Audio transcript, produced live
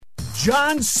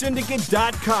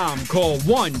JohnSyndicate.com. Call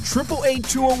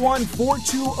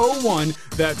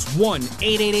 1-888-201-4201. That's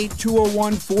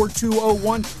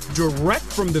 1-888-201-4201. Direct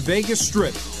from the Vegas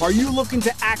Strip. Are you looking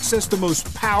to access the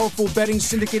most powerful betting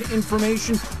syndicate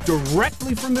information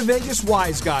directly from the Vegas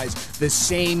Wise Guys? The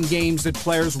same games that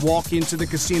players walk into the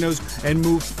casinos and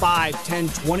move 5, 10,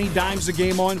 20 dimes a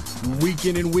game on week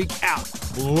in and week out.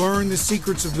 Learn the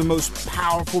secrets of the most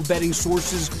powerful betting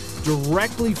sources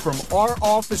directly from our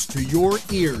office to your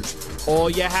ears. All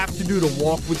you have to do to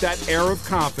walk with that air of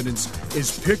confidence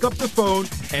is pick up the phone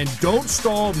and don't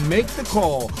stall, make the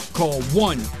call. Call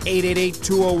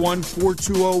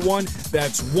 1-888-201-4201.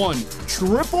 That's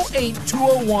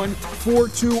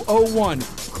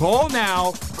 1-888-201-4201. Call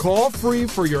now, call free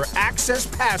for your access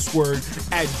password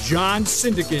at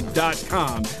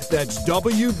johnsyndicate.com. That's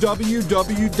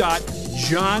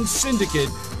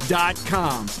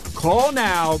www.johnsyndicate.com. Call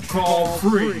now, call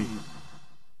free.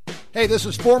 Hey, this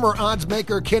is former odds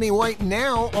maker Kenny White,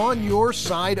 now on your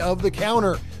side of the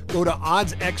counter. Go to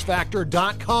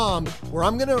oddsxfactor.com, where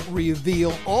I'm going to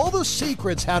reveal all the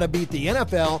secrets how to beat the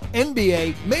NFL,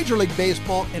 NBA, Major League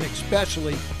Baseball, and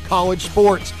especially college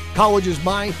sports. College is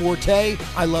my forte.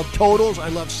 I love totals, I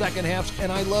love second halves,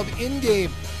 and I love in-game.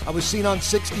 I was seen on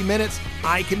 60 Minutes.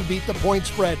 I can beat the point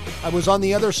spread. I was on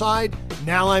the other side.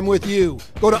 Now I'm with you.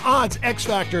 Go to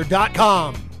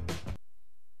oddsxfactor.com.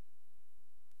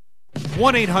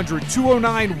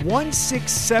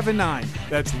 1-800-209-1679.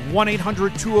 That's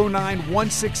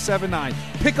 1-800-209-1679.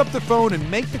 Pick up the phone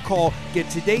and make the call. Get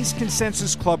today's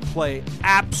Consensus Club play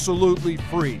absolutely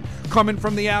free. Coming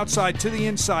from the outside to the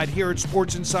inside here at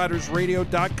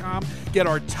SportsInsidersRadio.com. Get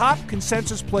our top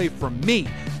consensus play from me,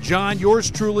 John,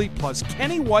 yours truly, plus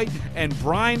Kenny White and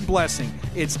Brian Blessing.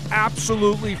 It's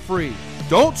absolutely free.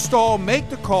 Don't stall. Make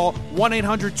the call.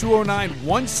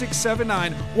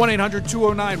 1-800-209-1679.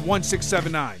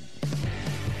 1-800-209-1679.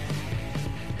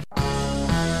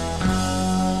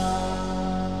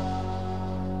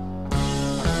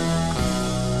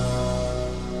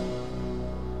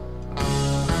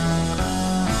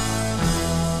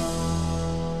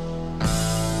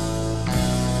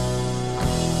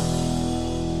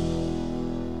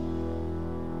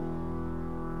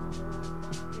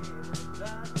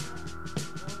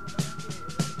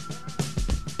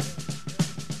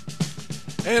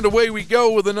 And away we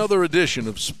go with another edition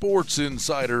of Sports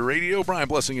Insider Radio. Brian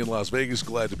Blessing in Las Vegas.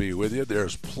 Glad to be with you.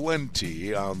 There's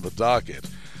plenty on the docket.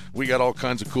 We got all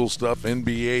kinds of cool stuff.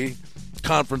 NBA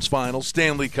Conference Finals,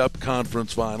 Stanley Cup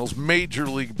Conference Finals, Major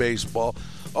League Baseball.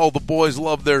 Oh, the boys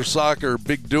love their soccer.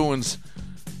 Big doings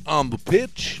on the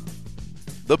pitch.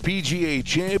 The PGA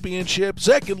Championship.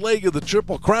 Second leg of the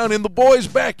Triple Crown in the boys'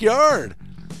 backyard.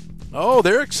 Oh,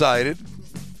 they're excited.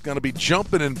 Going to be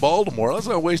jumping in Baltimore. Let's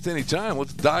not waste any time.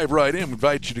 Let's dive right in. We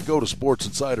invite you to go to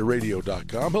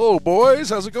SportsInsiderRadio.com. Hello,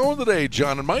 boys. How's it going today,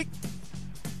 John and Mike?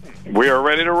 We are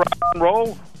ready to rock and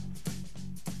roll.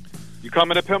 You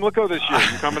coming to Pimlico this year?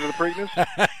 You coming to the Preakness?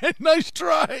 Nice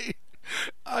try.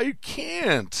 I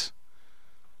can't.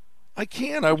 It's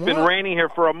been raining here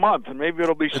for a month, and maybe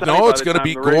it'll be sunny. No, it's going to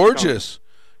be gorgeous.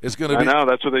 It's going to be. I know,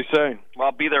 that's what they say. Well,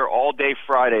 I'll be there all day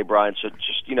Friday, Brian, so just,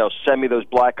 send me those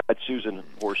black-eyed Susan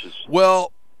horses.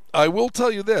 Well, I will tell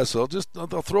you this. I'll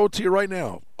throw it to you right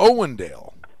now.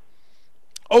 Owendale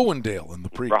in the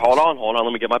Preakness. Hold on.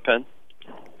 Let me get my pen.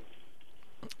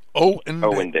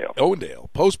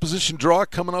 Owendale. Post-position draw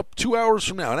coming up 2 hours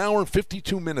from now, an hour and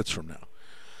 52 minutes from now.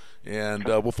 And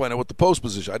we'll find out what the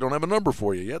post-position. I don't have a number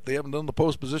for you yet. They haven't done the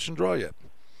post-position draw yet.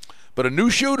 But a new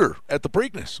shooter at the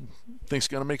Preakness. Think's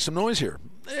going to make some noise here.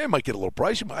 It might get a little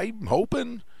pricey. I'm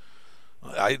hoping.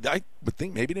 I would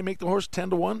think maybe they make the horse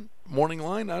 10-1 morning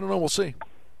line. I don't know. We'll see.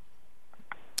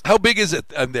 How big is it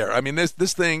there? I mean,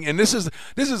 this thing, and this is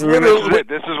literally.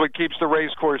 This is what keeps the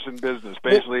race course in business,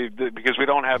 basically, because we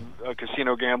don't have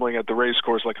casino gambling at the race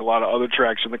course like a lot of other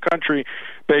tracks in the country.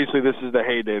 Basically, this is the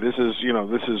heyday. This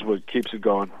is what keeps it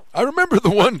going. I remember the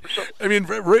one. I mean,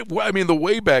 the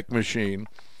Wayback Machine.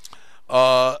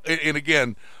 And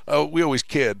again, we always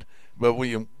kid, but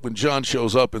when John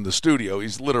shows up in the studio,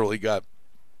 he's literally got,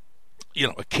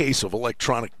 a case of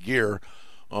electronic gear.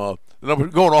 And I'm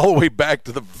going all the way back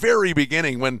to the very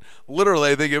beginning when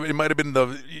literally I think it might have been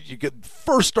you could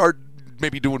first start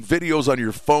maybe doing videos on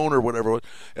your phone or whatever.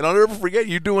 And I'll never forget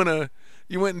you went and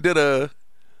did a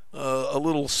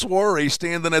little soiree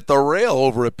standing at the rail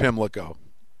over at Pimlico.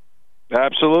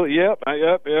 Absolutely. Yep. I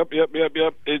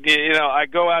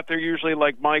go out there usually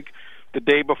like Mike the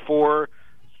day before.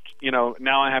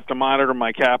 Now I have to monitor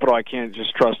my capital. I can't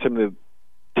just trust him to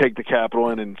take the capital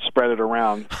in and spread it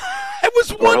around. It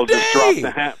was one day. Just drop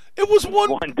the hat. It was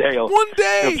one day. One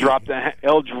day.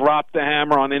 He'll drop the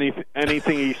hammer on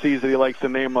anything he sees that he likes the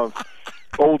name of.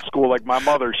 Old school, like my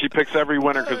mother. She picks every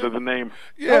winner because of the name.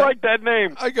 Yeah. I like that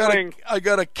name. I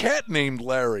got a cat named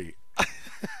Larry.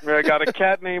 I got a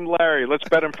cat named Larry. Let's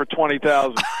bet him for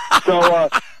 $20,000. So,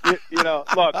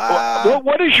 look,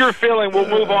 what is your feeling? We'll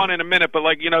move on in a minute, but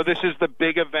this is the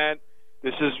big event.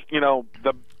 This is,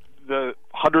 the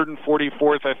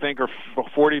 144th, I think, or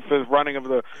 45th running of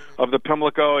the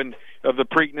Pimlico and of the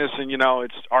Preakness, and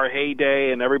it's our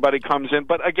heyday, and everybody comes in.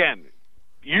 But again,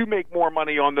 you make more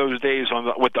money on those days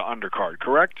with the undercard,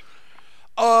 correct?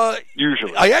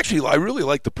 Usually, I really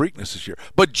like the Preakness this year,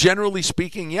 but generally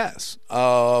speaking, yes. There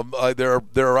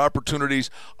are opportunities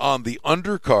on the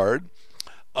undercard,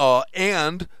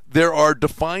 and there are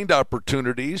defined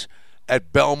opportunities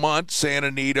at Belmont, Santa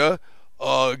Anita.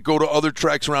 Go to other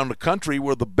tracks around the country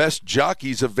where the best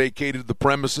jockeys have vacated the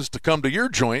premises to come to your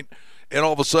joint, and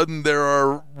all of a sudden there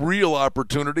are real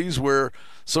opportunities where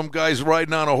some guy's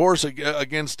riding on a horse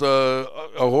against a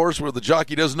horse where the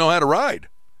jockey doesn't know how to ride.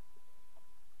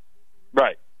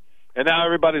 Right. And now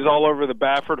everybody's all over the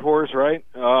Baffert horse, right?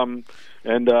 And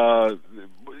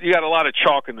you got a lot of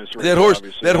chalk in this race.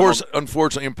 That horse,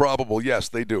 unfortunately, Improbable. Yes,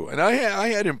 they do. And I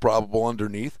had Improbable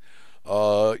underneath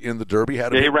in the Derby.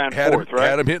 He ran fourth, right?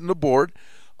 Had him hitting the board.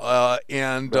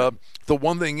 The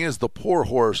one thing is, the poor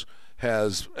horse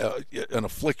has an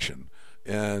affliction.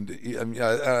 And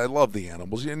I love the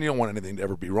animals, and you don't want anything to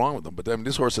ever be wrong with them. But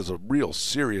this horse has a real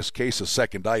serious case of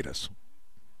seconditis.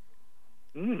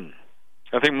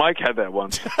 I think Mike had that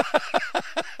once.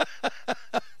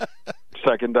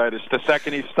 Seconditis. The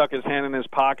second he stuck his hand in his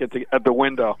pocket at the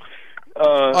window.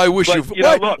 I wish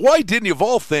why didn't you, of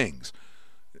all things?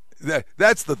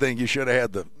 That's the thing. You should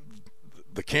have had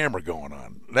the camera going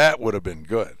on. That would have been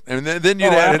good. And then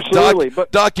you'd have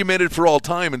it documented for all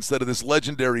time instead of this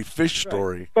legendary fish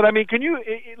story. But, can you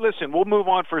 – listen, we'll move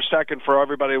on for a second for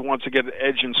everybody who wants to get an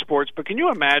edge in sports. But can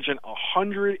you imagine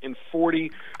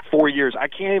 144 years? I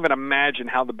can't even imagine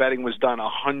how the betting was done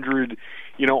 100,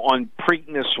 on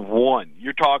Preakness 1.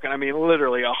 You're talking,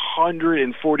 literally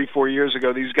 144 years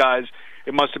ago, these guys –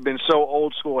 it must have been so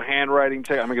old school handwriting.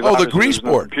 The grease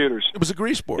board. Computers. It was a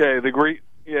grease board. Yeah, the grease.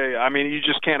 Yeah. You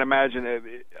just can't imagine it.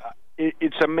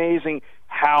 It's amazing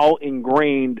how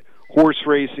ingrained horse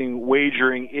racing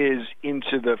wagering is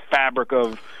into the fabric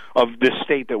of this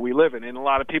state that we live in. And a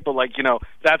lot of people,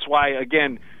 that's why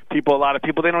again, a lot of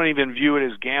people they don't even view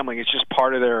it as gambling. It's just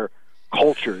part of their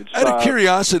culture. Out of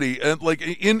curiosity, like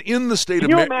in the state of...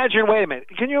 Can you imagine, wait a minute,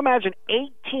 can you imagine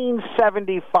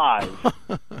 1875?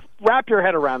 Wrap your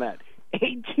head around that.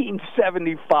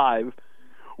 1875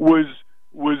 was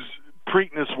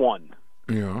Preakness 1.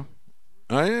 Yeah.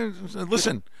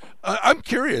 Listen, I'm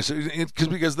curious,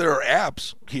 because there are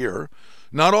apps here.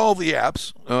 Not all the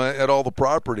apps at all the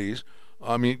properties.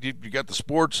 You got the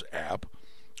sports app.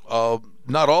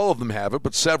 Not all of them have it,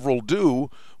 but several do,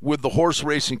 with the horse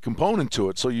racing component to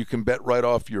it, so you can bet right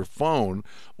off your phone.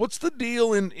 What's the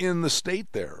deal in the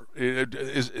state there?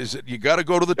 Is it you got to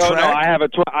go to the track? No, I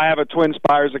have a Twin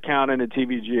Spires account and a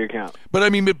TVG account.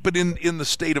 But but in the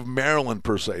state of Maryland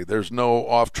per se, there's no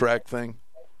off track thing.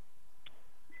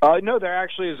 No, there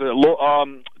actually is a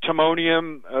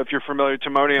Timonium. If you're familiar,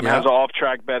 Timonium has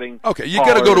off-track betting. Okay, you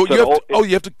got to go to.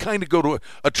 You have to kind of go to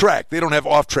a track. They don't have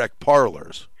off-track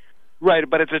parlors. Right,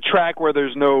 but it's a track where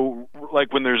there's no,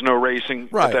 when there's no racing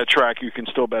at that track, you can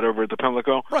still bet over at the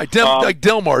Pimlico. Right, like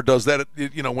Del Mar does that.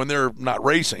 When they're not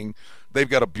racing, they've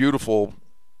got a beautiful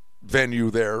venue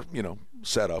there,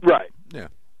 set up. Right. Yeah.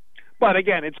 But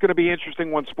again, it's going to be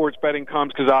interesting when sports betting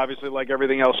comes, because obviously, like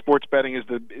everything else, sports betting is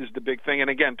the big thing. And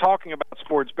again, talking about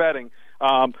sports betting,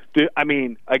 did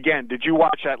you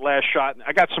watch that last shot?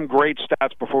 I got some great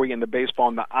stats before we get into baseball,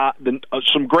 and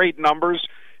some great numbers.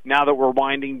 Now that we're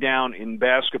winding down in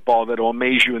basketball, that'll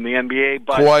amaze you in the NBA.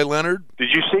 But Kawhi Leonard, did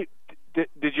you see?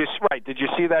 Did you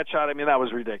see that shot? That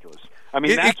was ridiculous.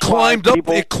 It climbed up.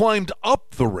 It climbed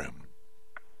up the rim.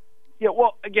 Yeah,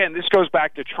 well, again, this goes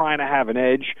back to trying to have an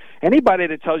edge. Anybody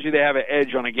that tells you they have an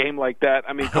edge on a game like that,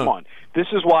 come on. This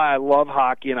is why I love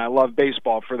hockey and I love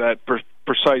baseball, for that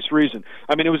precise reason.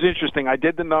 It was interesting. I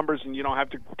did the numbers, and you don't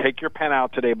have to take your pen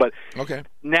out today, but okay.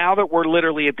 Now that we're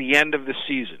literally at the end of the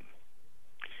season,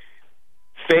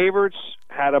 favorites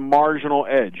had a marginal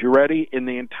edge. You ready? In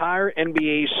the entire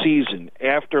NBA season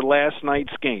after last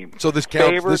night's game. So this counts.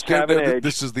 Favorites have an edge.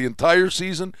 This is the entire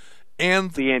season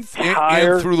and the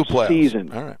entire and through the playoffs.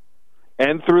 Season. All right.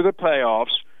 And through the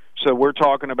playoffs. So we're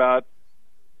talking about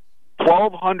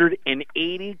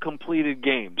 1,280 completed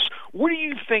games. What do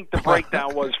you think the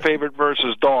breakdown was, favorite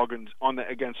versus dog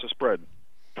against the spread?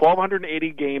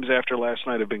 1,280 games after last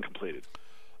night have been completed.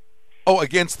 Oh,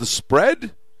 against the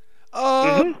spread?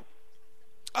 I'd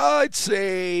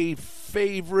say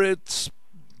favorites.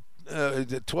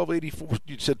 1284.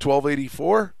 You said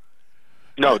 1284?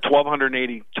 No,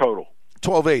 1,280 total.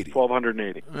 1280.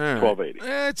 1,280. 1,280.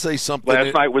 I'd say something.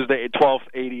 Last night was the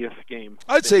 1,280th game.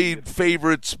 I'd say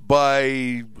favorites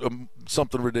by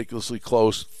something ridiculously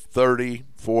close, 30,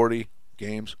 40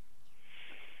 games.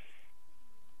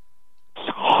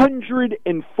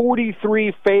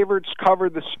 143 favorites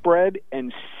covered the spread,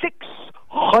 and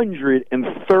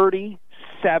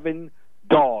 637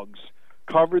 dogs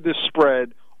covered the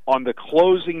spread on the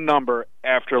closing number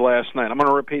after last night. I'm going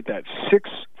to repeat that.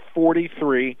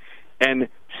 643 and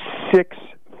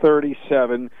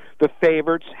 637. The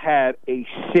favorites had a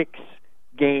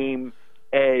 6-game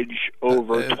edge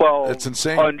over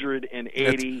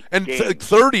 1,280 and games.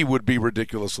 30 would be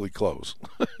ridiculously close.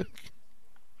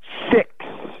 6.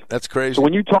 That's crazy. So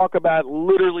when you talk about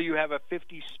literally you have a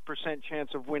 50%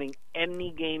 chance of winning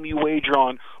any game you wager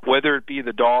on, whether it be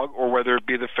the dog or whether it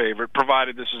be the favorite,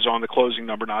 provided this is on the closing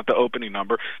number, not the opening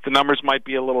number. The numbers might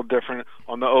be a little different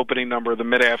on the opening number or the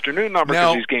mid-afternoon number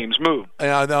because these games move.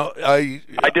 I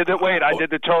did that. Wait, I did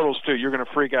the totals too. You're going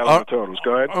to freak out on the totals.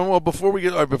 Go ahead. Well, before we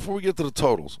get to the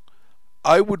totals,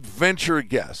 I would venture a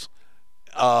guess,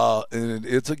 and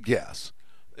it's a guess,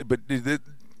 but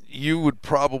you would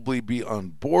probably be on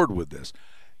board with this.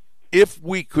 If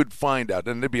we could find out,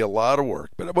 and there'd be a lot of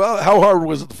work, but how hard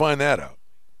was it to find that out?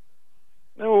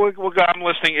 Well, I'm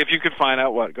listening. If you could find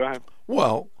out what? Go ahead.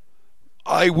 Well,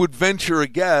 I would venture a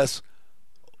guess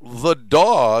the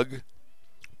dog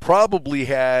probably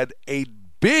had a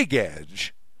big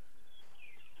edge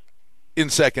in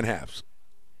second halves.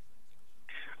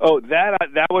 Oh,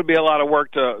 that would be a lot of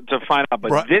work to find out,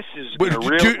 but this is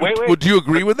really... Wait. Do you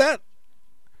agree with that?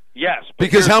 Yes.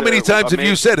 Because how many times have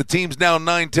you said a team's down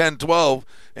 9, 10, 12,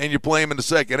 and you play them in the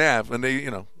second half, and they,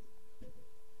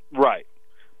 Right.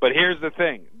 But here's the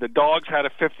thing. The dogs had a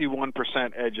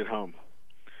 51% edge at home.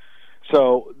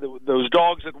 So those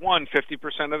dogs that won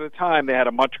 50% of the time, they had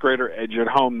a much greater edge at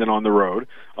home than on the road.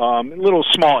 A little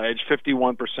small edge, 51%.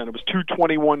 It was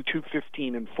 221,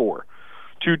 215, and 4.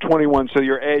 221, so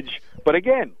your edge. But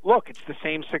again, look, it's the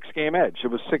same 6-game edge. It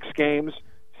was 6 games.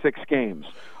 6 games.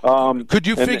 Could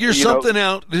you figure something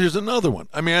out? There's another one.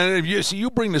 I mean,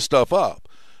 you bring this stuff up,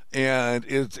 and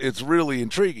it's really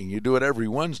intriguing. You do it every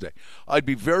Wednesday. I'd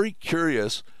be very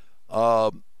curious.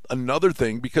 Another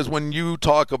thing, because when you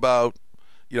talk about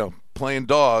playing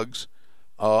dogs,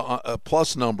 a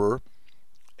plus number,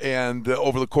 and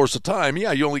over the course of time,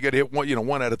 you only get hit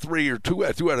 1 out of 3 or 2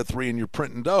 out of 3, and you're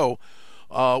printing dough.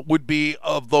 Would be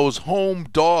of those home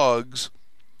dogs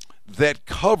that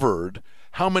covered.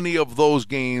 How many of those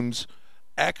games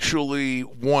actually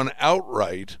won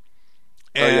outright?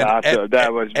 That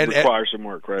would require some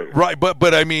work, right? Right,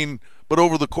 but I mean,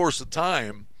 over the course of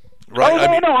time,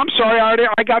 right? No, I'm sorry,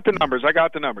 I got the numbers.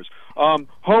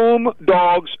 Home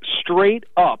dogs straight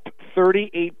up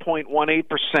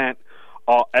 38.18%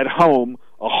 at home,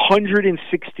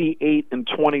 168 and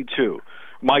 22.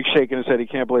 Mike's shaking his head. He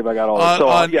can't believe I got all this.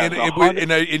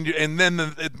 And then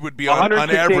it would be on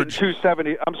average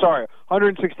 270. I'm sorry,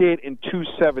 168 and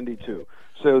 272.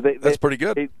 So that's pretty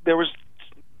good. There was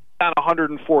down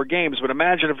 104 games, but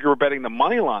imagine if you were betting the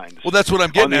money lines. Well, that's what I'm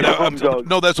getting at.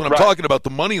 That's what I'm talking about. The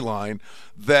money line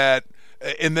that,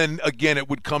 and then again, it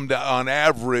would come down on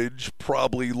average,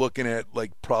 probably looking at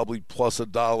probably plus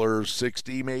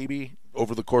 $1.60 maybe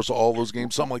over the course of all those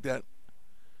games, something like that.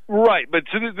 Right, but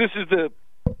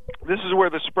this is where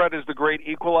the spread is the great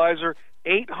equalizer.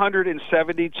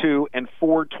 872 and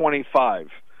 425.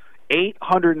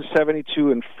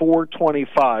 872 and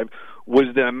 425 was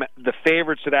the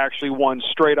favorites that actually won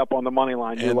straight up on the money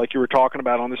line, like you were talking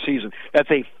about on the season.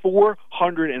 That's a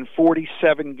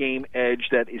 447 game edge.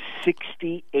 That is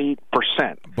 68%.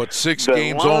 But 6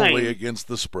 games only against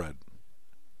the spread.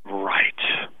 Right.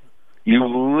 You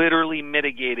literally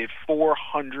mitigated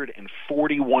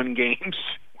 441 games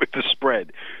with the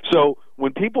spread. So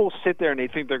when people sit there and they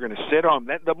think they're going to sit on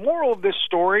that, the moral of this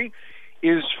story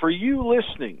is for you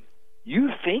listening, you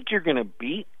think you're going to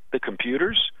beat the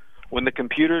computers when the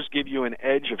computers give you an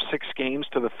edge of 6 games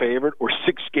to the favorite or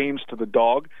 6 games to the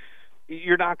dog.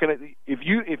 You're not going to.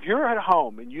 If you're at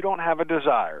home and you don't have a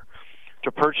desire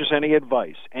to purchase any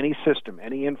advice, any system,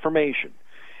 any information,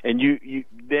 and you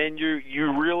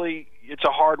really, it's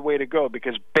a hard way to go,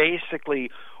 because basically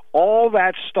all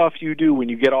that stuff you do when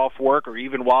you get off work or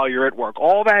even while you're at work,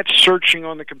 all that searching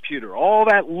on the computer, all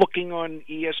that looking on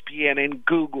ESPN and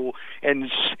Google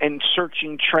and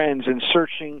searching trends and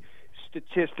searching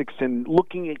statistics and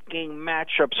looking at game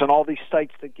matchups and all these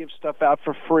sites that give stuff out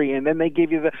for free, and then they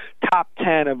give you the top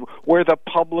 10 of where the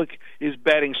public is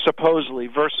betting supposedly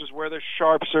versus where the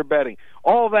sharps are betting.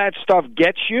 All that stuff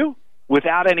gets you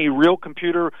without any real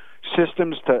computer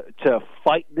systems to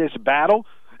fight this battle.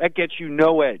 That gets you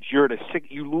no edge. You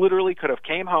literally could have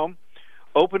came home,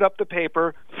 opened up the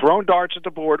paper, thrown darts at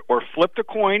the board, or flipped a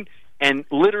coin, and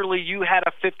literally you had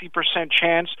a 50%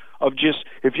 chance of just,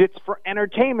 if it's for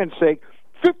entertainment's sake,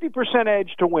 50%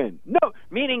 edge to win. No,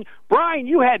 meaning, Brian,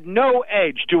 you had no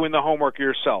edge doing the homework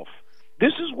yourself.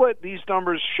 This is what these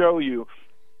numbers show you.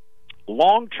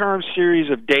 Long-term series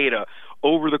of data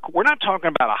we're not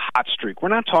talking about a hot streak. We're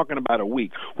not talking about a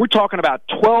week. We're talking about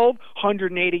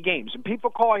 1,280 games. And people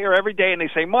call here every day and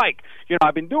they say, Mike,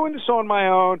 I've been doing this on my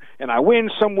own, and I win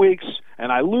some weeks,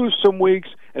 and I lose some weeks,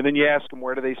 and then you ask them,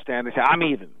 where do they stand? They say, I'm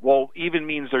even. Well, even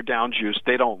means they're down juiced.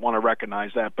 They don't want to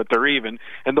recognize that, but they're even.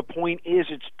 And the point is,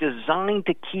 it's designed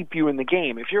to keep you in the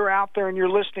game. If you're out there and you're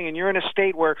listening and you're in a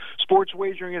state where sports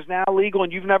wagering is now legal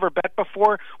and you've never bet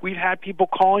before, we've had people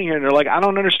calling here and they're like, I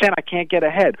don't understand. I can't get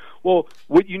ahead. Well,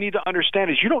 what you need to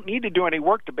understand is you don't need to do any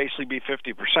work to basically be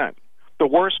 50%. The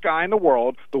worst guy in the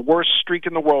world, the worst streak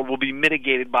in the world will be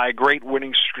mitigated by a great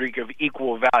winning streak of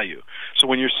equal value. So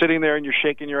when you're sitting there and you're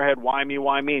shaking your head, why me,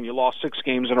 and you lost 6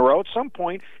 games in a row, at some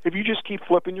point, if you just keep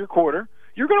flipping your quarter,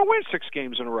 you're going to win 6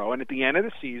 games in a row. And at the end of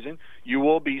the season, you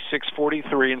will be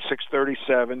 643 and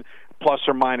 637 plus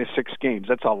or minus 6 games.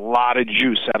 That's a lot of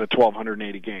juice out of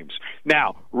 1,280 games.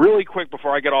 Now, really quick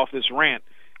before I get off this rant,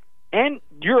 and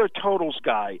you're a totals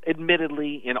guy,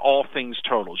 admittedly, in all things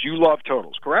totals. You love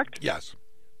totals, correct? Yes.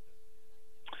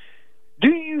 Do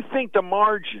you think the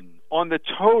margin on the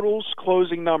totals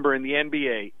closing number in the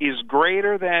NBA is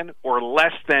greater than or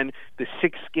less than the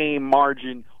 6-game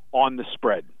margin on the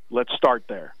spread? Let's start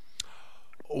there.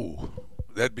 Oh,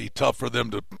 that'd be tough for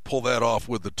them to pull that off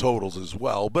with the totals as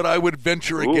well. But I would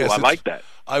venture a guess. I like that.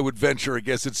 I would venture a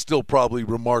guess it's still probably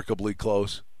remarkably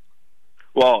close.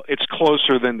 Well, it's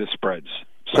closer than the spreads.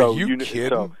 So are you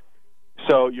kidding?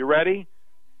 So you ready?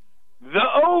 The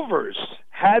overs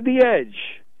had the edge,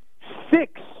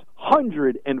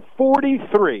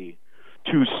 643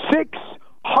 to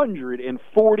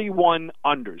 641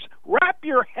 unders. Wrap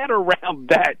your head around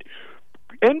that.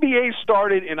 NBA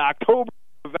started in October,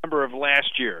 November of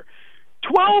last year.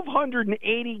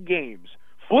 1,280 games.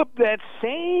 Flip that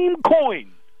same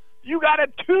coin. You got a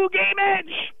 2-game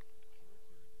edge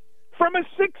from a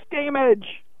 6-game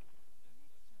edge.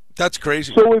 That's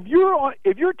crazy. So if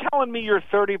you're telling me you're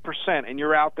 30% and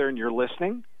you're out there and you're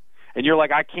listening, and you're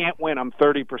like, I can't win, I'm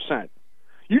 30%.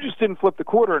 You just didn't flip the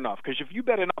quarter enough, because if you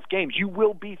bet enough games, you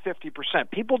will be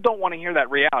 50%. People don't want to hear that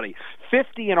reality.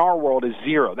 50 in our world is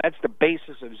 0. That's the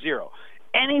basis of 0.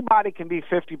 Anybody can be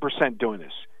 50% doing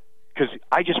this, because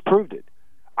I just proved it.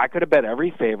 I could have bet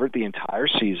every favorite the entire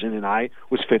season, and I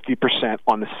was 50%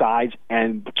 on the sides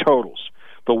and the totals.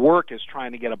 The work is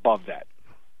trying to get above that.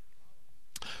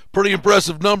 Pretty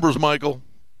impressive numbers, Michael.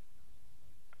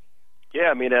 Yeah,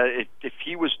 I mean, if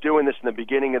he was doing this in the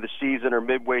beginning of the season or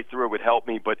midway through, it would help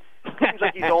me. But it seems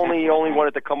like he's only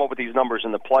wanted to come up with these numbers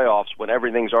in the playoffs when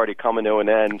everything's already coming to an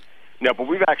end. But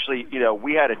we've actually,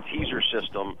 we had a teaser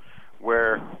system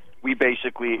where we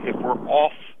basically,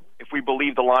 if we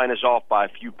believe the line is off by a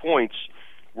few points,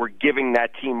 we're giving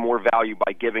that team more value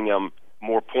by giving them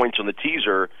more points on the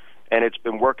teaser. And it's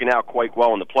been working out quite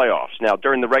well in the playoffs. Now,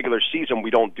 during the regular season,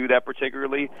 we don't do that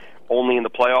particularly, only in the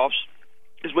playoffs.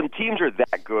 Is when teams are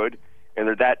that good and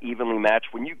they're that evenly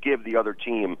matched, when you give the other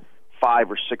team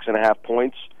 5 or 6.5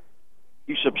 points,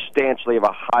 you substantially have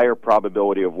a higher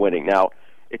probability of winning. Now,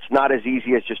 it's not as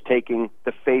easy as just taking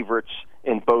the favorites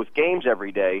in both games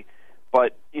every day,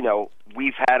 but,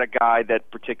 we've had a guy that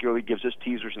particularly gives us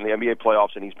teasers in the NBA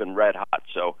playoffs, and he's been red hot.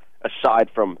 So, aside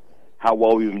from how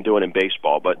well we've been doing in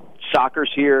baseball. But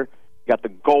soccer's here. You got the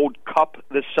Gold Cup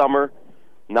this summer,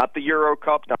 not the Euro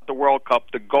Cup, not the World Cup,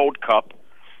 the Gold Cup.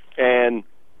 And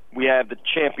we have the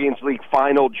Champions League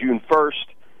final June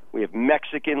 1st. We have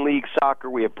Mexican League soccer.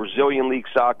 We have Brazilian League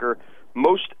soccer.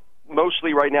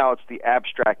 Mostly right now it's the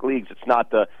abstract leagues. It's not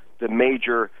the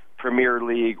major Premier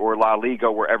League or La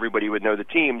Liga where everybody would know the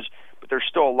teams. But there's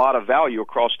still a lot of value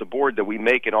across the board that we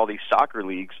make in all these soccer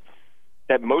leagues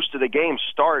that most of the games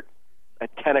start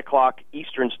at 10 o'clock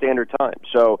Eastern Standard Time.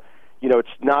 So, it's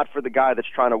not for the guy that's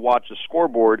trying to watch the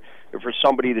scoreboard, but for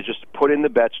somebody to just put in the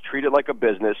bets, treat it like a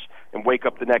business, and wake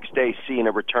up the next day seeing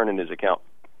a return in his account.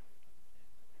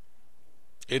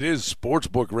 It is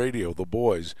Sportsbook Radio, the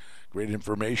boys. Great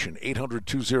information,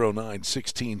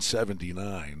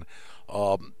 800-209-1679.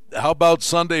 How about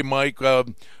Sunday, Mike,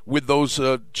 with those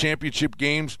championship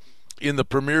games? in the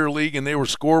Premier League, and they were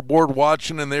scoreboard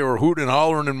watching, and they were hooting and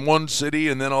hollering in one city,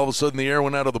 and then all of a sudden the air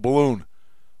went out of the balloon.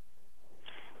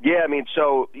 Yeah, I mean,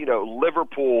 so,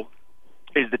 Liverpool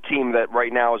is the team that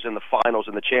right now is in the finals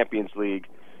in the Champions League,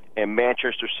 and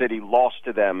Manchester City lost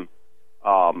to them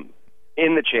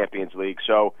in the Champions League.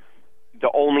 So the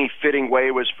only fitting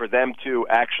way was for them to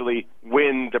actually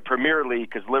win the Premier League,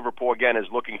 because Liverpool, again, is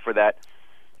looking for that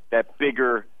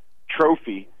bigger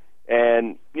trophy.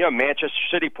 And, Manchester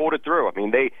City pulled it through. I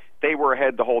mean, they were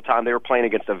ahead the whole time. They were playing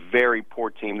against a very poor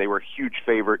team. They were a huge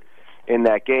favorite in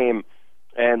that game.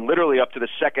 And literally up to the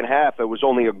second half, it was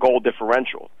only a goal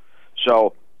differential.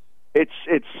 So it's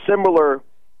similar.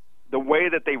 The way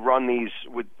that they run these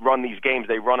games,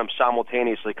 they run them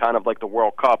simultaneously, kind of like the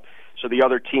World Cup, so the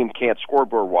other team can't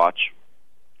scoreboard watch.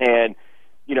 And,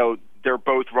 they're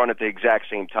both run at the exact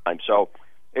same time. So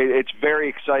it's very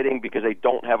exciting because they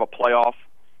don't have a playoff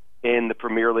in the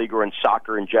Premier League or in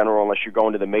soccer in general unless you're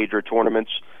going to the major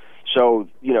tournaments. So,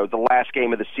 the last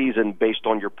game of the season, based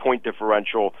on your point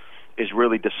differential,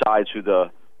 really decides who the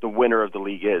winner of the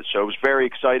league is. So it was very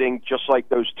exciting, just like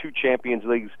those two Champions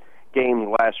League games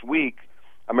last week.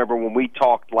 I remember when we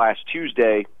talked last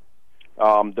Tuesday,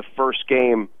 the first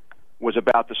game was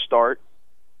about to start.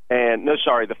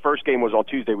 The first game was on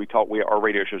Tuesday. Our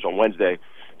radio show's on Wednesday.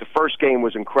 The first game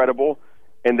was incredible,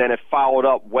 and then it followed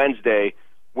up Wednesday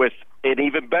with an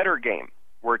even better game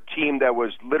where a team that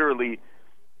was literally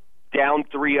down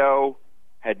 3-0,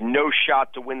 had no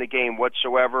shot to win the game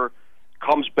whatsoever,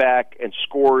 comes back and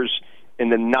scores in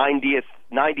the 96th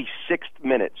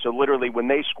minute. So literally when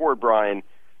they scored, Brian,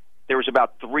 there was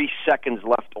about 3 seconds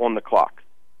left on the clock.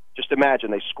 Just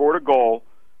imagine, they scored a goal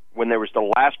when there was the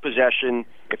last possession.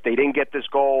 If they didn't get this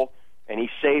goal and he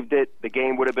saved it, the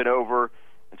game would have been over.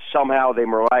 And somehow they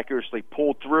miraculously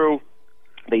pulled through.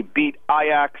 They beat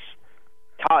Ajax.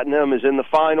 Tottenham is in the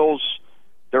finals.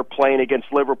 They're playing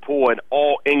against Liverpool, an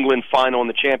all-England final in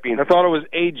the Champions League. I thought it was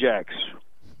Ajax.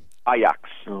 Ajax.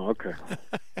 Oh, okay.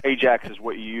 Ajax is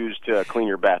what you use to clean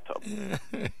your bathtub.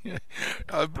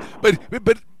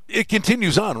 But it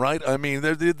continues on, right? I mean,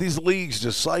 these leagues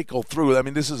just cycle through. I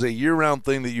mean, this is a year-round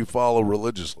thing that you follow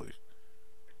religiously.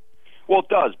 Well, it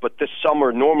does, but this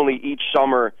summer, normally each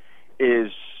summer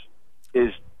is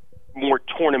more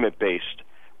tournament-based,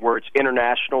 where it's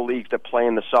international leagues that play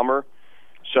in the summer.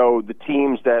 So the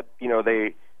teams that,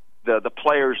 the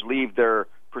players leave their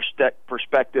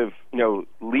prospective,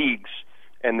 leagues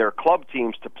and their club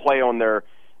teams to play on their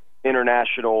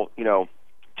international,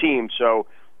 team. So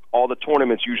all the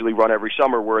tournaments usually run every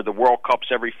summer, where the World Cup's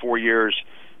every 4 years,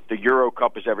 the Euro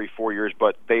Cup is every 4 years,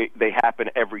 but they happen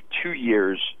every 2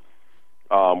 years,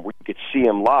 where you could see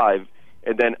them live.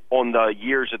 And then on the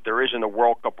years that there isn't a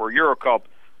World Cup or Euro Cup,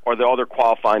 are the other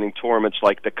qualifying tournaments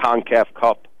like the CONCACAF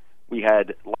Cup we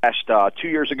had last 2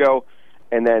 years ago,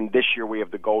 and then this year we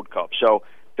have the Gold Cup. So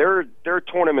there are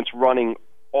tournaments running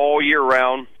all year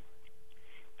round.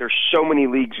 There's so many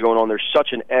leagues going on. There's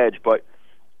such an edge, but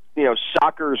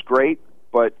soccer is great.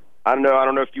 But I don't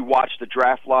know if you watched the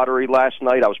draft lottery last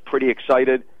night. I was pretty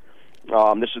excited.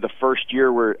 This is the first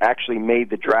year where it actually made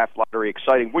the draft lottery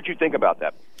exciting. What'd you think about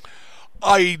that?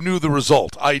 I knew the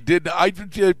result. I did.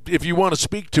 If you want to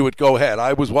speak to it, go ahead.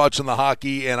 I was watching the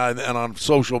hockey, and on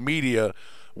social media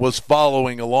was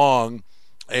following along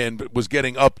and was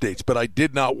getting updates. But I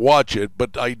did not watch it.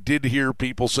 But I did hear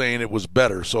people saying it was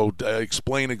better. So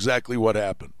explain exactly what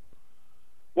happened.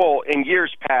 Well, in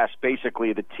years past,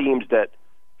 basically the teams that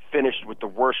finished with the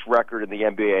worst record in the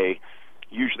NBA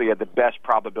usually had the best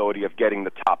probability of getting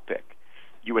the top pick.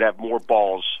 You would have more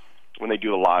balls when they do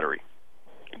the lottery.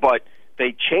 But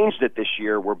they changed it this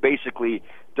year, where basically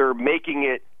they're making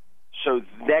it so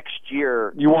next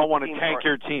year you won't want to tank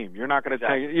your team. You're not going to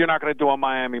tank. You're not going to do a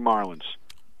Miami Marlins,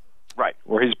 right?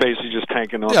 Where he's basically just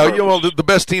tanking on. Yeah, well, the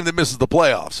best team that misses the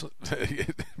playoffs.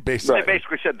 Basically, they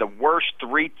basically said the worst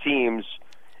 3 teams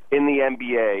in the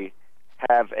NBA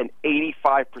have an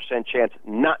 85% chance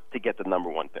not to get the number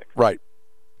 1 pick. Right.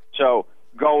 So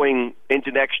going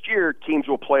into next year, teams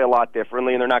will play a lot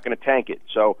differently, and they're not going to tank it.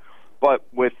 So. But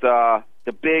with the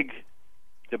big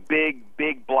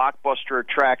blockbuster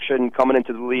attraction coming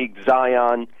into the league,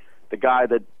 Zion, the guy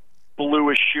that blew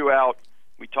his shoe out,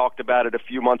 we talked about it a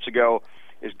few months ago,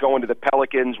 is going to the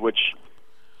Pelicans, which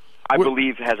I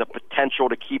believe has a potential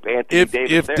to keep Anthony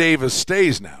Davis if there. Davis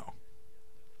stays now.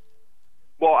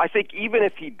 Well, I think even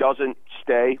if he doesn't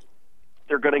stay,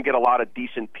 they're going to get a lot of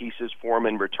decent pieces for him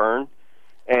in return,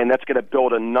 and that's going to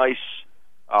build a nice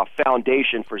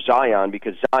foundation for Zion,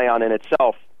 because Zion in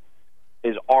itself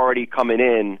is already coming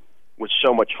in with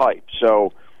so much hype.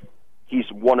 So he's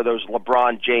one of those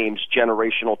LeBron James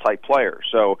generational type players.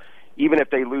 So even if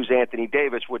they lose Anthony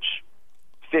Davis, which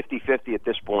 50-50 at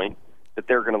this point, that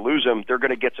they're going to lose him, they're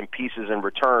going to get some pieces in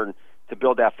return to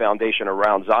build that foundation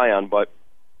around Zion. But,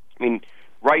 I mean,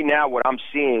 right now what I'm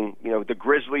seeing, the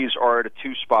Grizzlies are at a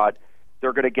 2 spot.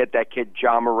 They're going to get that kid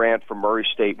John Morant from Murray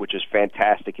State, which is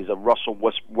fantastic. He's a Russell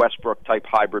Westbrook-type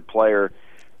hybrid player.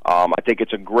 I think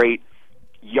it's a great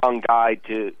young guy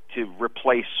to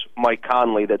replace Mike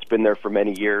Conley that's been there for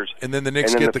many years. And then the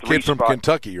Knicks get the kid from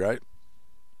Kentucky, right?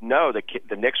 No,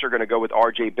 the Knicks are going to go with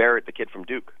R.J. Barrett, the kid from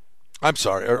Duke. I'm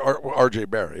sorry, R.J.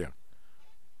 Barrett, yeah.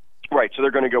 Right, so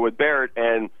they're going to go with Barrett,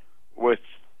 and with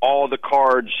all the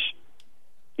cards,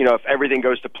 if everything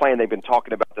goes to plan, they've been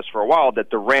talking about this for a while,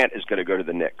 that Durant is going to go to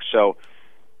the Knicks. So,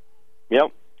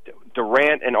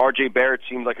 Durant and R.J. Barrett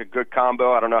seems like a good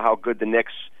combo. I don't know how good the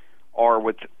Knicks are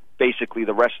with basically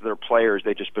the rest of their players.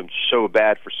 They've just been so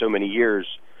bad for so many years.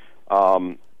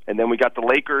 And then we got the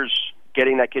Lakers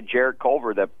getting that kid Jarrett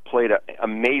Culver that played an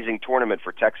amazing tournament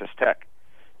for Texas Tech.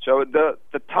 So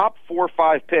the top 4 or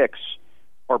 5 picks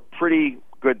are pretty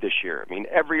good this year. I mean,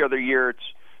 every other year it's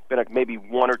been maybe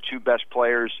 1 or 2 best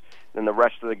players, and the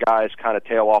rest of the guys kind of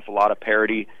tail off a lot of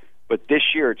parity. But this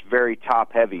year it's very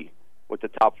top-heavy with the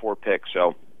top 4 picks.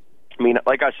 So, I mean,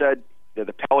 like I said,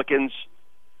 the Pelicans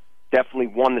definitely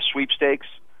won the sweepstakes.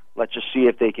 Let's just see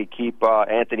if they could keep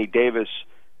Anthony Davis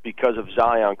because of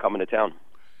Zion coming to town.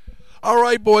 All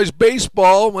right, boys,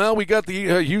 baseball. Well, we got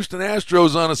the Houston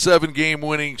Astros on a 7-game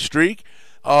winning streak.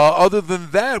 Other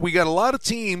than that, we got a lot of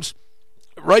teams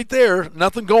right there,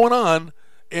 nothing going on.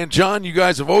 And, John, you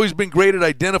guys have always been great at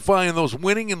identifying those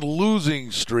winning and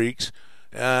losing streaks.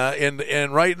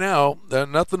 And right now,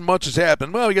 nothing much has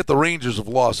happened. Well, we got the Rangers have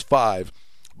lost 5.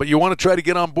 But you want to try to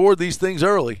get on board these things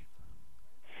early.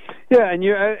 Yeah,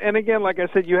 and again, like I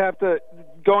said, you have to,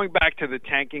 going back to the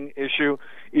tanking issue,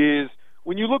 is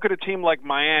when you look at a team like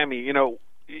Miami,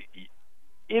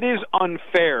 it is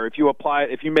unfair if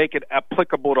you make it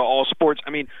applicable to all sports. I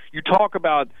mean, you talk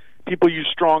about people use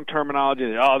strong terminology.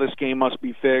 This game must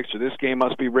be fixed or this game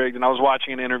must be rigged. And I was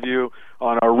watching an interview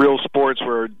on Real Sports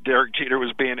where Derek Jeter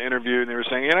was being interviewed, and they were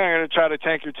saying, "You're not going to try to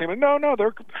tank your team." And no,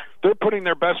 they're putting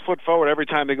their best foot forward every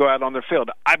time they go out on their field.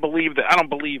 I don't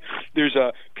believe there's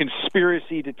a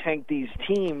conspiracy to tank these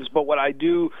teams, but what I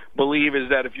do believe is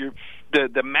that if you're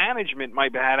the management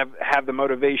might have the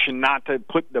motivation not to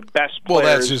put the best players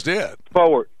that's just it.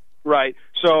 forward. Right,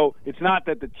 so it's not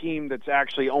that the team that's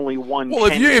actually only won. Well,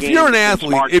 if you're an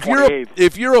athlete,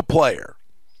 if you're a player,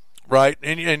 right,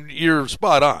 and you're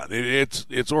spot on,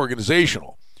 it's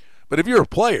organizational. But if you're a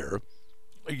player,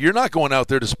 you're not going out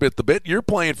there to spit the bit. You're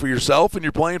playing for yourself, and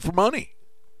you're playing for money.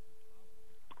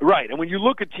 Right, and when you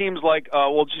look at teams like,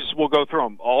 we'll go through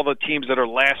them. All the teams that are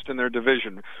last in their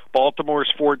division: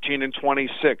 Baltimore's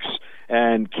 14-26,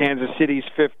 and Kansas City's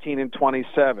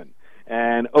 15-27.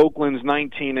 And Oakland's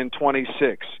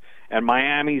 19-26, and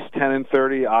Miami's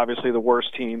 10-30, obviously the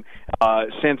worst team.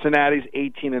 Cincinnati's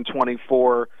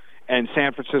 18-24, and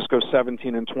San Francisco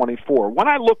 17-24. When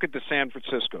I look at the San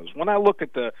Franciscos, when I look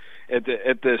at the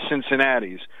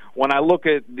Cincinnatis, when I look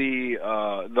at the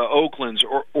Oaklands,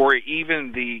 or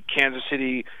even the Kansas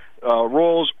City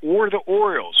Royals or the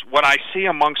Orioles, what I see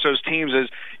amongst those teams is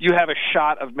you have a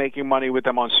shot of making money with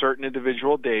them on certain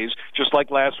individual days. Just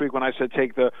like last week when I said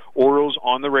take the Orioles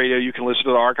on the radio, you can listen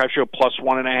to the archive show plus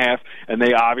 1.5, and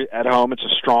they at home it's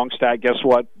a strong stat. Guess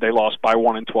what? They lost by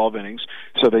 1 in 12 innings,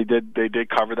 so they did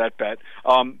cover that bet.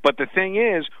 But the thing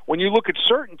is, when you look at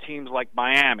certain teams like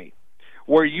Miami,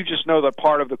 where you just know that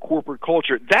part of the corporate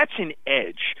culture, that's an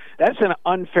edge. That's an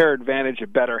unfair advantage a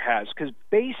bettor has. Because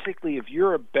basically, if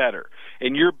you're a bettor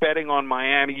and you're betting on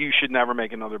Miami, you should never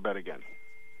make another bet again.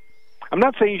 I'm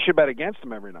not saying you should bet against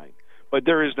them every night, but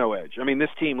there is no edge. I mean,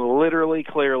 this team literally,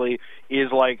 clearly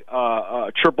is like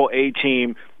a triple-A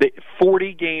team.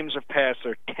 40 games have passed.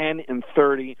 They're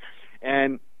 10-30.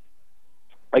 And,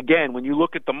 again, when you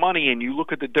look at the money and you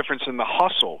look at the difference in the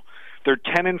hustle, they're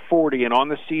 10-40, and on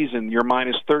the season, you're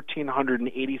minus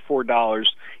 $1,384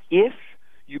 if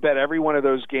you bet every one of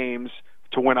those games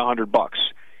to win $100.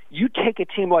 You take a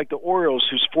team like the Orioles,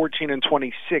 who's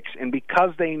 14-26, and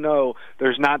because they know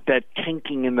there's not that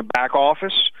tanking in the back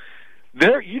office,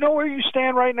 you know where you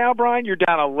stand right now, Brian? You're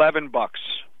down $11.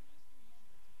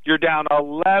 You're down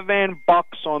 $11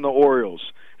 on the Orioles,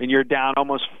 and you're down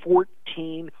almost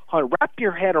 $1,400. Wrap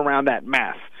your head around that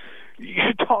math.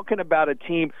 You're talking about a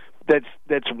team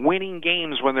that's winning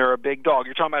games when they're a big dog.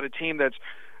 You're talking about a team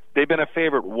they've been a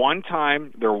favorite one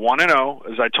time. They're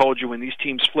 1-0. As I told you, when these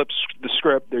teams flip the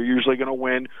script, they're usually going to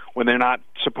win when they're not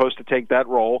supposed to take that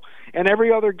role. And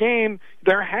every other game,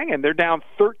 they're hanging. They're down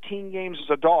 13 games as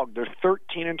a dog. They're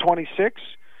 13-26.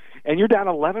 and you're down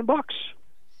 $11.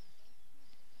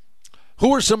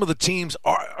 Who are some of the teams?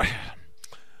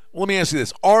 Let me ask you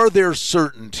this. Are there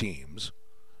certain teams,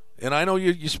 and I know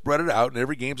you spread it out and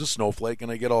every game's a snowflake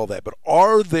and I get all that, but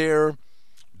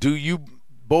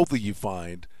both of you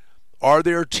find, are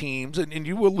there teams, and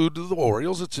you allude to the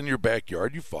Orioles, it's in your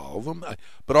backyard, you follow them,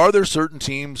 but are there certain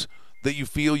teams that you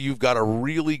feel you've got a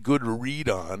really good read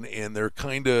on and they're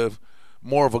kind of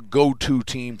more of a go-to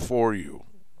team for you?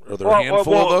 Are there a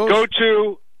handful of those?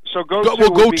 Go-to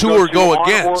or go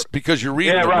against because you're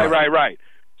reading them right.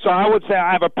 So I would say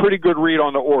I have a pretty good read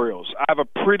on the Orioles. I have a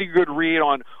pretty good read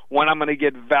on when I'm going to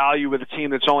get value with a team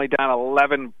that's only down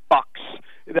 $11.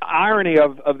 The irony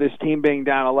of this team being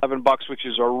down $11, which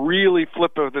is a really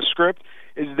flip of the script,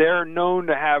 is they're known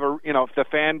to have if the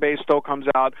fan base still comes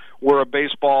out, we're a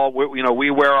baseball, we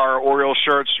wear our Orioles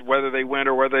shirts whether they win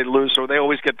or whether they lose, so they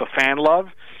always get the fan love.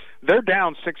 They're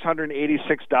down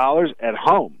 $686 at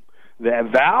home. The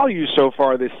value so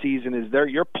far this season is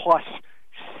you're plus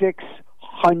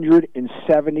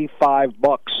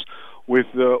 $675 with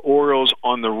the Orioles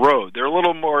on the road. They're a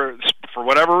little more, for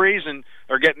whatever reason,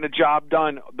 are getting the job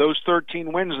done. Those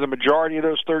 13 wins, the majority of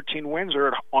those 13 wins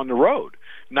are on the road,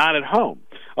 not at home.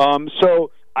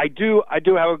 So I do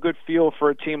have a good feel for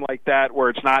a team like that where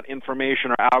it's not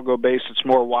information or algo based. It's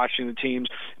more watching the teams,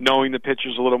 knowing the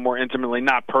pitchers a little more intimately,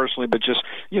 not personally, but just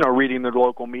reading the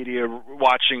local media,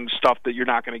 watching stuff that you're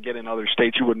not going to get in other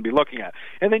states you wouldn't be looking at.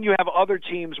 And then you have other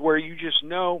teams where you just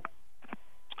know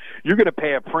you're going to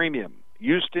pay a premium.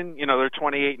 Houston, they're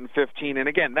 28-15, and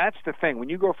again, that's the thing. When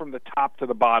you go from the top to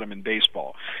the bottom in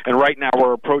baseball, and right now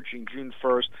we're approaching June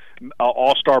 1st,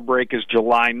 All-Star break is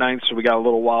July 9th, so we got a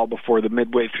little while before the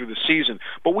midway through the season.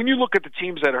 But when you look at the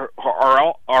teams that are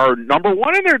number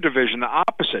one in their division, the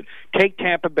opposite, take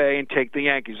Tampa Bay and take the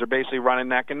Yankees. They're basically running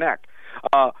neck and neck.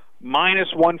 Minus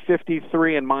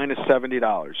 $153 and minus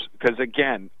 $70, because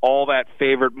again, all that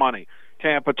favorite money.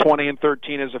 Tampa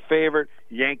 20-13 is a favorite.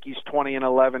 Yankees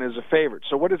 20-11 is a favorite.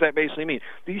 So what does that basically mean?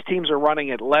 These teams are running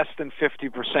at less than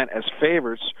 50% as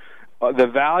favorites. The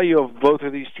value of both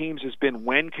of these teams has been,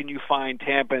 when can you find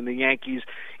Tampa and the Yankees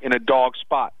in a dog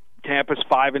spot? Tampa's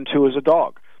 5-2 as a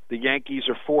dog. The Yankees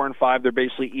are 4-5. They're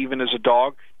basically even as a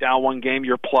dog. Down one game,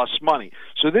 you're plus money.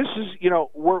 So this is,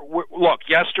 look,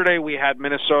 yesterday we had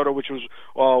Minnesota, which was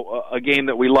a game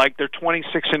that we liked. They're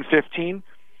 26-15.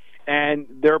 And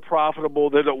they're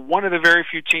profitable. They're one of the very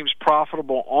few teams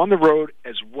profitable on the road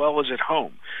as well as at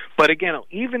home. But again,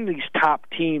 even these top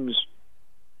teams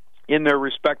in their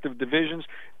respective divisions,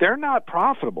 they're not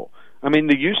profitable. I mean,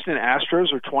 the Houston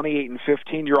Astros are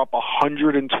 28-15. You're up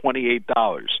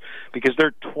 $128 because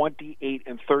they're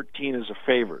 28-13 as a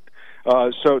favorite.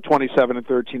 So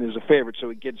 27-13 is a favorite. So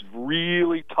it gets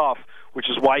really tough, which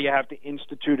is why you have to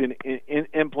institute and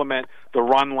implement the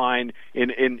run line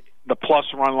in the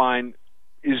plus run line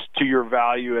is to your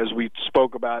value, as we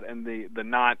spoke about, and the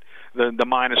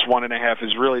minus 1.5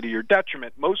 is really to your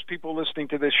detriment. Most people listening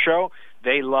to this show,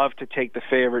 they love to take the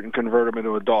favorite and convert them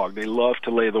into a dog. They love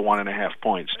to lay the 1.5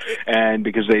 points, and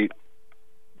because they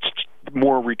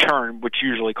more return, which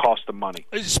usually costs them money.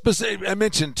 I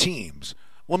mentioned teams.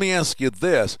 Let me ask you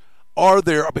this: are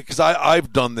there? Because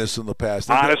I've done this in the past.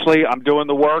 Honestly, I'm doing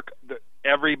the work.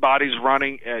 Everybody's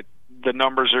running at the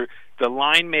numbers are. The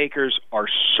line makers are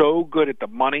so good at the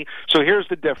money. So here's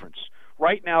the difference.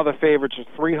 Right now, the favorites are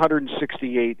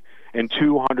 368 and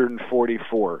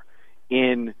 244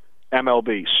 in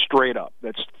MLB, straight up.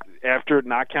 That's after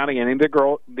not counting any of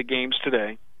the games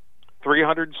today.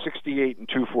 368 and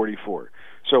 244.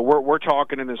 So we're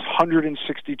talking in this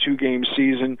 162 game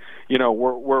season.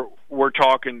 We're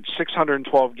talking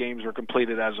 612 games were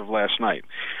completed as of last night.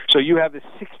 So you have the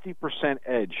 60%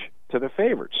 edge to the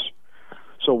favorites.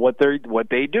 So what they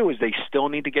do is they still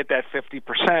need to get that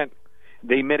 50%.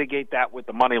 They mitigate that with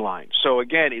the money line. So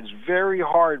again, it's very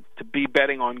hard to be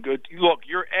betting on good. Look,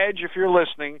 your edge, if you're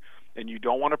listening and you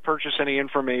don't want to purchase any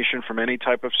information from any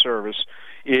type of service,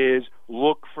 is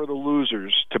look for the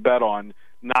losers to bet on,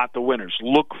 not the winners.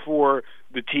 Look for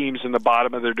the teams in the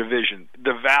bottom of their division.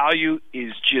 The value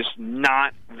is just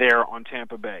not there on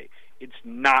Tampa Bay. It's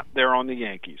not there on the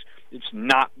Yankees. It's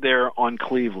not there on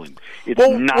Cleveland. It's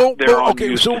not there on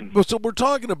Houston. So we're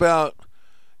talking about,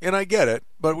 and I get it,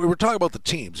 but we were talking about the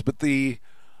teams. But the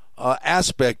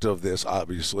aspect of this,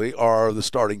 obviously, are the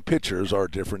starting pitchers are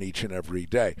different each and every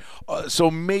day.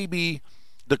 So maybe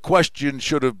the question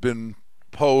should have been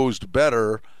posed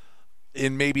better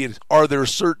in maybe are there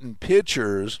certain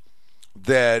pitchers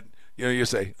that you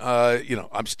say,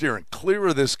 I'm steering clear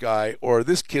of this guy, or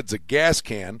this kid's a gas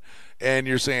can, and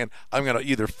you're saying I'm going to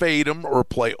either fade him or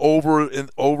play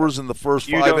overs in the first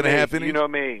 5.5 innings. You know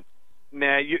me.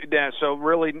 So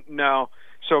really, no.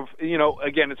 So,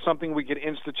 again, it's something we could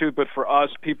institute, but for us,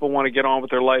 people want to get on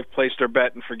with their life, place their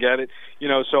bet, and forget it.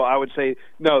 So I would say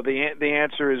no. The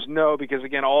answer is no, because,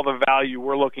 again, all the value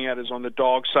we're looking at is on the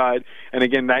dog side. And,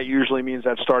 again, that usually means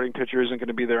that starting pitcher isn't going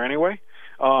to be there anyway.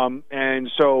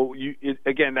 And so,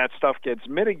 again, that stuff gets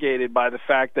mitigated by the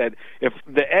fact that if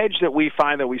the edge that we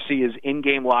find that we see is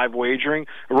in-game live wagering,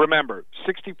 remember,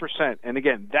 60%. And,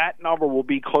 again, that number will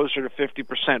be closer to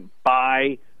 50%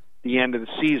 by the end of the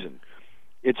season.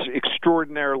 It's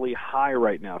extraordinarily high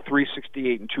right now,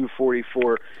 368 and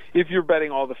 244. If you're betting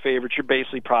all the favorites, you're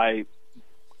basically probably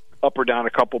up or down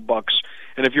a couple bucks.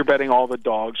 And if you're betting all the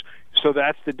dogs, so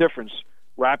that's the difference.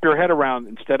 Wrap your head around,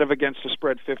 instead of against the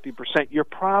spread 50%, you're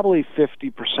probably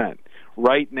 50%.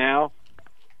 Right now,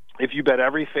 if you bet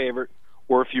every favorite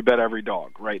or if you bet every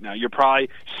dog right now, you're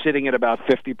probably sitting at about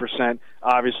 50%,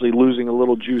 obviously losing a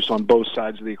little juice on both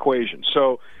sides of the equation.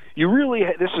 So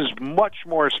this is much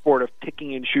more a sport of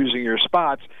picking and choosing your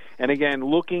spots. And again,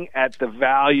 looking at the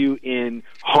value in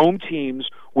home teams,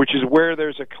 which is where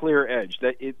there's a clear edge.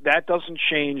 That doesn't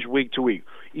change week to week.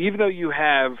 Even though you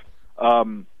have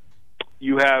the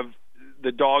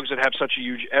dogs that have such a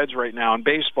huge edge right now in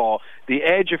baseball, the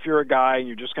edge, if you're a guy and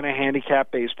you're just going to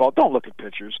handicap baseball, don't look at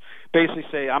pitchers. Basically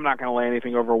say, I'm not going to lay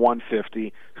anything over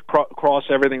 150, cross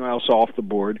everything else off the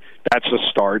board. That's a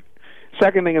start.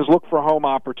 Second thing is look for home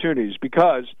opportunities,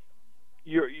 because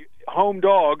your home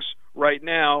dogs right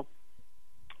now,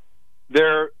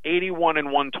 they're 81 and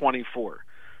 124.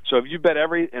 So if you bet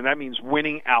and that means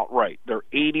winning outright, they're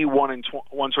 81 and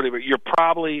 124. You're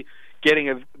probably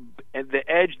getting the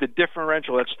edge, the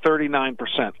differential, that's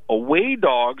 39%. Away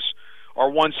dogs are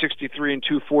 163 and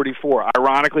 244.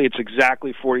 Ironically, it's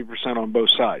exactly 40% on both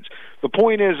sides. The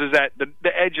point is that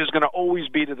the edge is going to always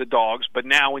be to the dogs, but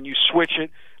now when you switch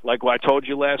it, like what I told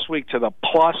you last week, to the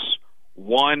plus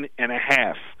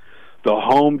 1.5, the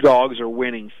home dogs are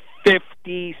winning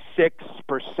 56%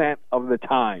 of the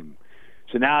time.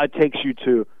 So now it takes you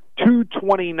to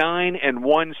 229 and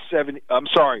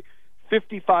 170.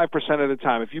 55% of the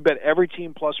time. If you bet every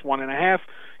team plus 1.5,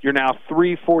 you're now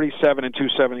 347 and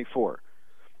 274.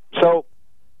 So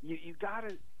you got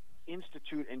to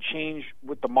institute and change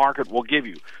what the market will give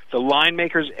you. The line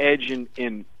maker's edge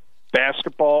in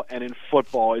basketball and in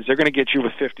football is they're going to get you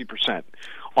with 50%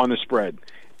 on the spread.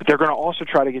 But they're going to also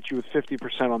try to get you with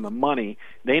 50% on the money.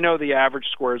 They know the average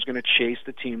score is going to chase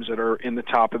the teams that are in the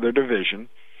top of their division.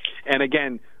 And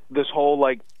again, this whole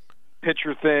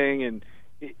pitcher thing, and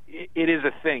it is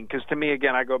a thing, because to me,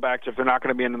 again, I go back to, if they're not going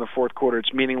to be in the fourth quarter,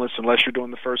 it's meaningless unless you're doing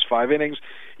the first 5 innings.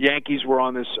 Yankees were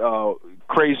on this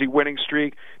crazy winning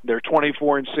streak. They're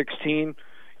 24 and 16.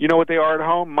 You know what they are at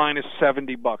home? minus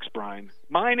 $70, Brian.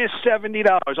 Minus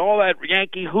 $70. All that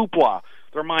Yankee hoopla,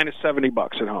 they're minus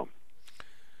 $70 at home.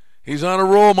 He's on a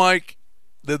roll, Mike.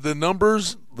 The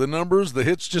numbers, the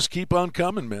hits just keep on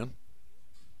coming, man.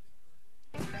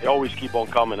 They always keep on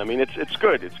coming. I mean, it's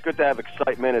good. It's good to have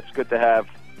excitement. It's good to have.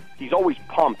 He's always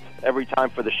pumped every time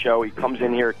for the show. He comes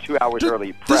in here 2 hours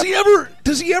early. Does he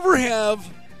ever have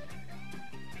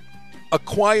a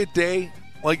quiet day?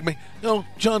 Like me? No,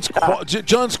 John's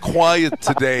quiet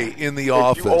today in the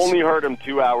office. You only heard him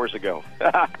 2 hours ago.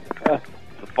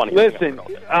 Funny. Listen,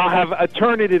 I'll have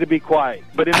eternity to be quiet.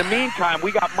 But in the meantime,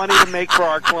 we got money to make for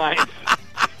our clients.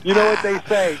 You know what they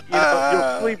say?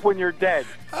 You'll sleep when you're dead.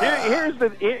 Here's the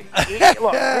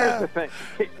thing.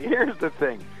 Here's the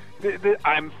thing.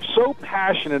 I'm so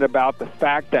passionate about the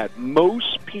fact that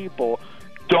most people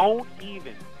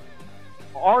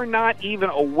are not even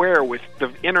aware with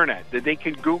the internet that they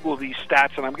can Google these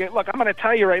stats. And I'm going to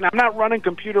tell you right now, I'm not running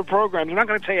computer programs. I'm not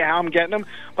going to tell you how I'm getting them,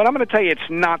 but I'm going to tell you it's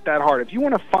not that hard. If you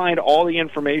want to find all the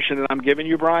information that I'm giving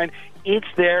you, Brian, it's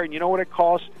there. And you know what it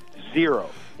costs? $0.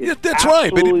 Yeah, that's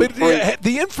right. But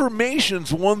the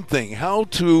information's one thing. How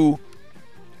to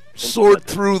sort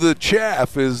through the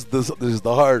chaff is the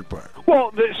hard part.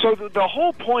 Well, the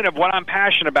whole point of what I'm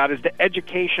passionate about is the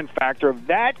education factor of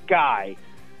that guy.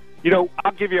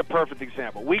 I'll give you a perfect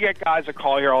example. We get guys that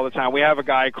call here all the time. We have a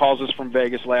guy who calls us from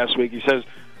Vegas last week. He says,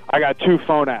 I got 2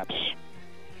 phone apps.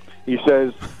 He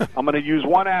says, I'm going to use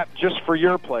one app just for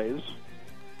your plays,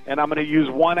 and I'm going to use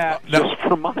one app just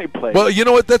for my plays. Well, you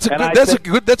know what? That's a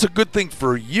good thing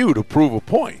for you to prove a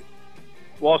point.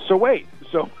 Well, so wait.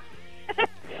 So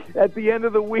at the end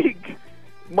of the week,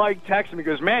 Mike texts me. He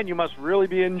goes, man, you must really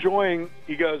be enjoying.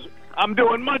 He goes, I'm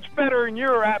doing much better in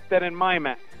your app than in my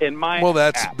app.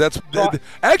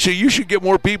 Actually, you should get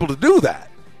more people to do that.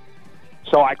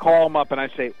 So I call him up and I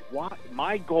say, "What?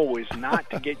 My goal is not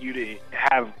to get you to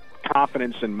have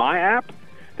confidence in my app.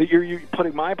 that you're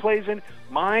putting my plays in?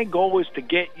 My goal is to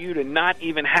get you to not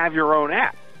even have your own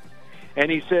app. And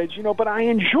he said, but I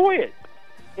enjoy it.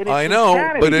 And I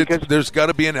know, but there's got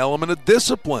to be an element of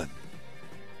discipline.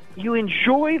 You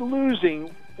enjoy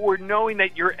losing or knowing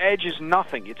that your edge is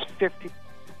nothing. It's 50.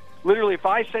 Literally, if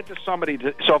I said to somebody,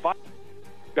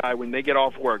 guy when they get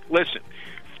off work, listen,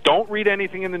 don't read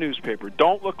anything in the newspaper.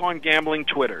 Don't look on gambling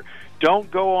Twitter. Don't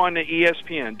go on to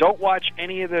ESPN. Don't watch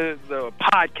any of the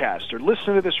podcasts or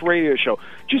listen to this radio show.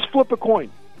 Just flip a coin.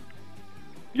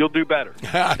 You'll do better.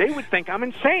 They would think I'm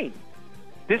insane.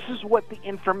 This is what the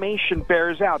information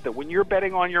bears out, that when you're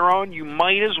betting on your own, you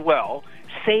might as well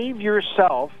save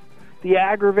yourself the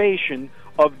aggravation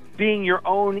of being your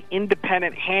own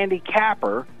independent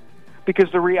handicapper, because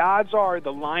the odds are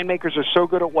the line makers are so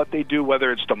good at what they do,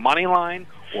 whether it's the money line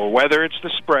or whether it's the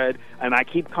spread, and I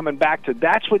keep coming back to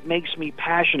that's what makes me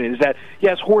passionate, is that,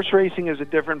 yes, horse racing is a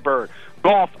different bird.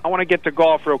 Golf, I want to get to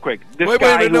golf real quick. This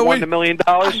guy who won the $1 million.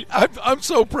 I'm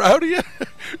so proud of you.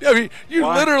 I mean, you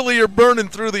literally are burning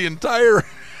through the entire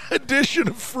edition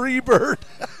of Freebird.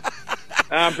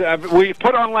 We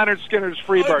put on Leonard Skinner's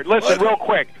Freebird. Listen, real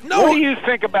quick. What do you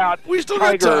think about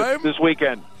Tiger this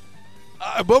weekend?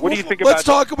 What do you think let's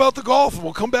talk about the golf, and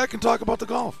we'll come back and talk about the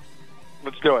golf.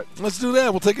 Let's do it. Let's do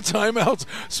that. We'll take a timeout.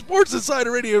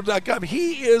 SportsInsiderRadio.com.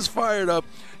 He is fired up.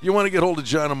 You want to get hold of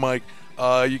John and Mike,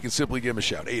 you can simply give him a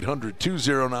shout.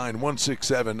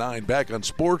 800-209-1679. Back on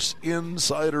Sports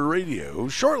Insider Radio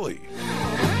shortly.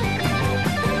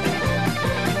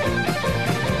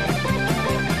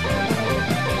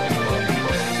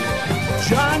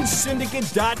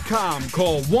 JohnSyndicate.com.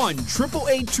 Call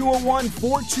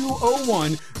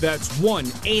 1-888-201-4201. That's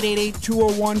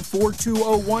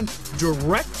 1-888-201-4201.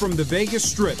 Direct from the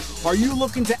Vegas Strip. Are you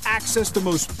looking to access the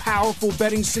most powerful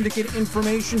betting syndicate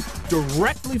information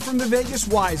directly from the Vegas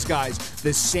Wise Guys?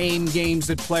 The same games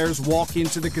that players walk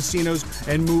into the casinos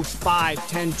and move 5,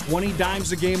 10, 20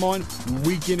 dimes a game on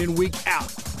week in and week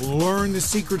out. Learn the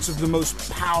secrets of the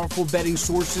most powerful betting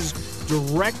sources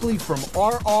directly from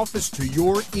our office to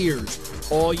your ears.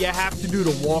 All you have to do to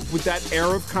walk with that air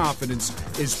of confidence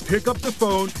is pick up the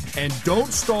phone and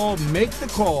don't stall. Make the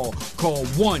call. Call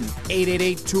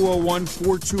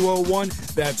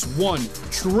 1-888-201-4201. That's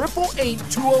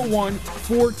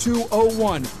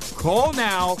 1-888-201-4201. Call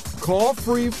now. Call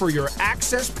free for your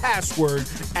access password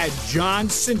at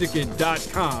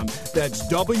johnsyndicate.com. That's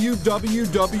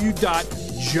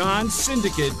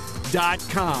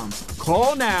www.johnsyndicate.com.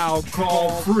 Call now. Call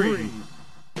free.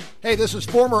 Hey, this is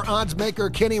former odds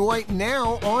maker Kenny White,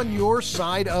 now on your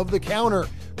side of the counter.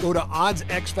 Go to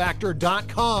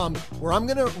oddsxfactor.com, where I'm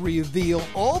going to reveal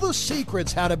all the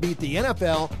secrets how to beat the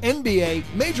NFL, NBA,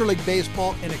 Major League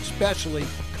Baseball, and especially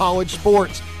college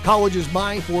sports. College is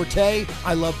my forte.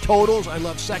 I love totals, I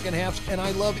love second halves, and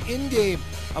I love in-game.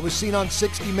 I was seen on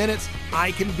 60 Minutes.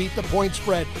 I can beat the point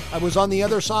spread. I was on the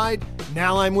other side.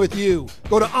 Now I'm with you.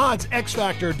 Go to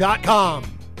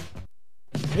oddsxfactor.com.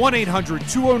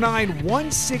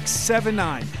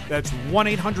 1-800-209-1679. That's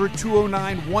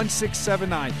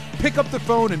 1-800-209-1679. Pick up the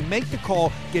phone and make the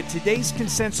call. Get today's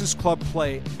Consensus Club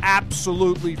play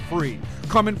absolutely free.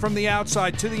 Coming from the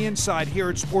outside to the inside here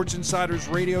at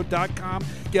SportsInsidersRadio.com.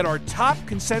 Get our top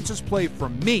consensus play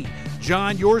from me,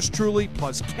 John, yours truly,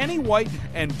 plus Kenny White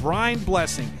and Brian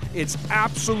Blessing. It's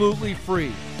absolutely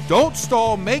free. Don't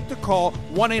stall. Make the call.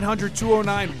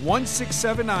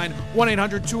 1-800-209-1679.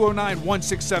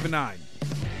 1-800-209-1679.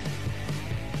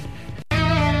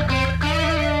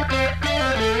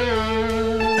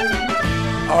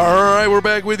 All right, we're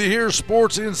back with you here,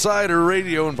 Sports Insider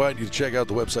Radio. Invite you to check out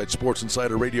the website,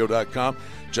 SportsInsiderRadio.com.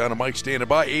 John and Mike standing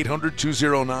by,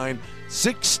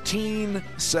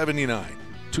 800-209-1679.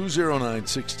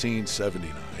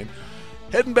 209-1679.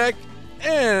 Heading back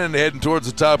and heading towards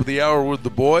the top of the hour with the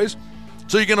boys.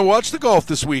 So you're going to watch the golf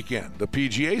this weekend, the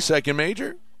PGA second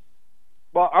major?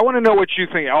 Well, I want to know what you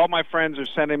think. All my friends are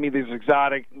sending me these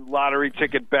exotic lottery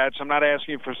ticket bets. I'm not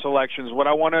asking for selections. What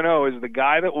I want to know is the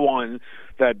guy that won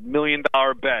that $1 million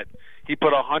bet, he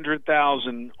put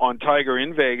 $100,000 on Tiger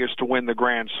in Vegas to win the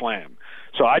Grand Slam.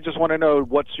 So I just want to know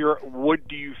what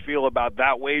do you feel about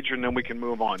that wager, and then we can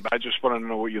move on. But I just want to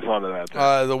know what you thought of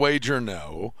that. The wager,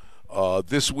 no.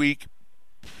 This week,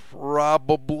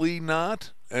 probably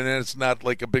not. And it's not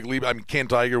like a big leap. I mean, can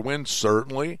Tiger win?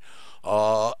 Certainly.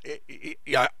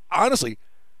 Honestly,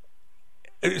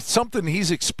 it's something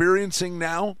he's experiencing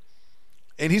now,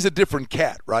 and he's a different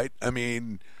cat, right? I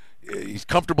mean, he's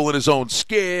comfortable in his own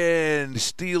skin,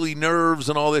 steely nerves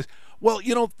and all this. Well,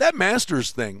 that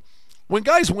Masters thing, when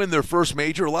guys win their first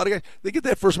major, a lot of guys, they get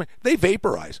that first major, they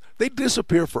vaporize. They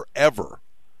disappear forever.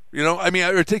 You know, I mean,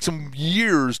 it takes him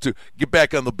years to get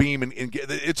back on the beam, and get,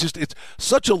 it's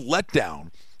such a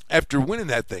letdown after winning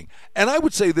that thing. And I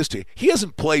would say this to you: he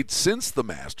hasn't played since the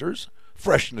Masters.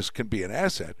 Freshness can be an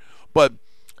asset, but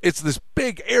it's this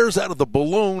big airs out of the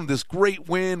balloon, this great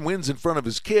wins in front of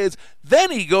his kids.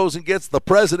 Then he goes and gets the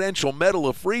Presidential Medal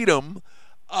of Freedom.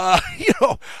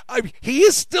 He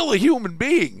is still a human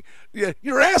being. Yeah,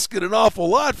 you're asking an awful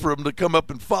lot for him to come up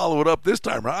and follow it up this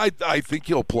time. I think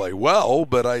he'll play well,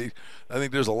 but I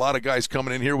think there's a lot of guys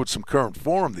coming in here with some current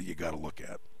form that you got to look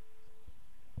at.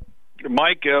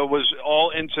 Mike was all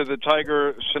into the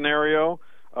Tiger scenario.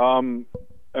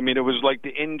 I mean, it was like the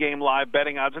in-game live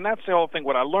betting odds, and that's the whole thing.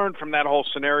 What I learned from that whole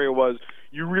scenario was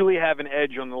you really have an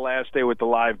edge on the last day with the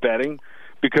live betting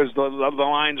because the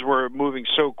lines were moving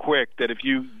so quick that if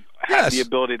you have the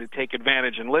ability to take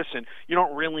advantage and listen, you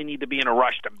don't really need to be in a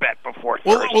rush to bet before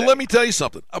Thursday. Well, let me tell you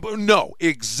something. No,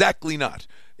 exactly not.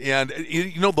 And,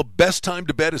 you know, the best time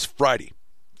to bet is Friday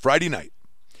night.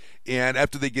 And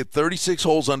after they get 36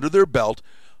 holes under their belt,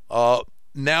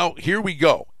 now, here we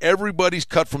go. Everybody's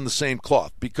cut from the same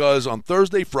cloth because on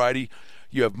Thursday, Friday,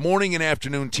 you have morning and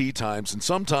afternoon tee times, and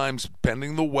sometimes,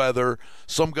 depending the weather,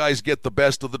 some guys get the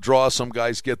best of the draw, some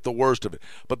guys get the worst of it.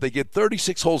 But they get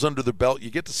 36 holes under their belt. You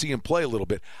get to see him play a little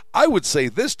bit. I would say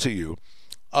this to you.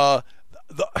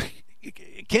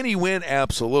 Can he win?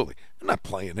 Absolutely. I'm not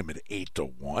playing him at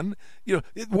 8-1. You know,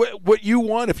 what you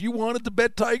want, if you wanted to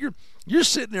bet Tiger, you're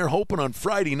sitting there hoping on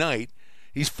Friday night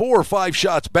he's 4 or 5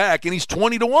 shots back, and he's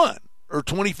 20-1 or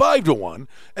 25-1,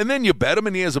 and then you bet him,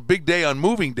 and he has a big day on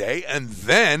moving day, and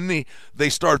then they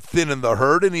start thinning the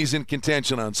herd, and he's in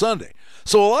contention on Sunday.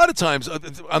 So a lot of times,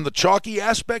 on the chalky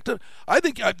aspect of, I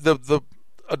think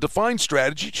a defined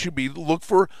strategy should be to look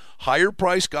for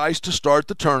higher-priced guys to start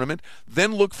the tournament,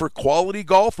 then look for quality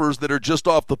golfers that are just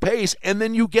off the pace, and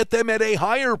then you get them at a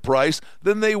higher price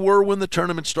than they were when the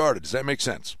tournament started. Does that make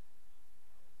sense?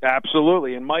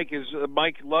 Absolutely, and Mike is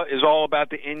all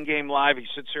about the in-game live. He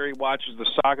sits here, he watches the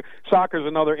soccer. Soccer is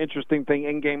another interesting thing,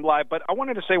 in-game live. But I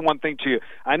wanted to say one thing to you.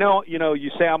 I know, you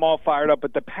say I'm all fired up,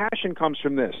 but the passion comes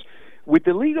from this. With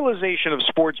the legalization of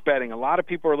sports betting, a lot of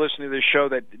people are listening to this show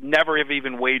that never have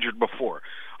even wagered before.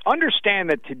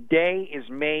 Understand that today is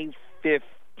May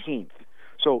 15th.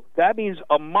 So that means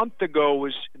a month ago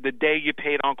was the day you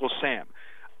paid Uncle Sam.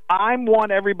 I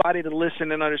want everybody to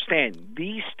listen and understand.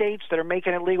 These states that are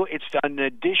making it legal, it's an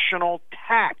additional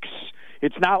tax.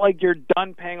 It's not like you're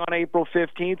done paying on April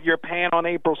 15th. You're paying on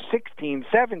April 16th,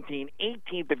 17th,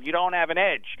 18th if you don't have an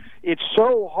edge. It's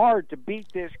so hard to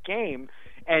beat this game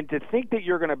and to think that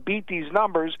you're going to beat these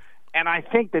numbers, and I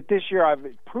think that this year I've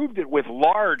proved it with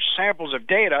large samples of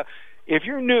data. If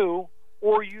you're new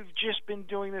or you've just been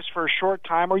doing this for a short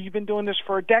time or you've been doing this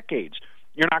for decades,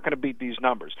 you're not going to beat these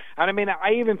numbers. And I mean,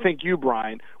 I even think you,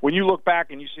 Brian, when you look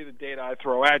back and you see the data I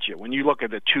throw at you, when you look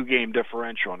at the 2-game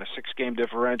differential and a 6-game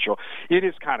differential, it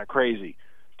is kind of crazy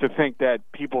to think that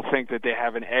people think that they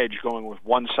have an edge going with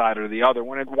one side or the other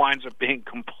when it winds up being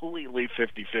completely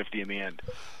 50-50 in the end.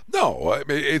 No, I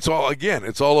mean, it's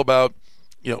all about,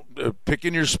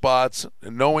 picking your spots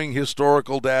and knowing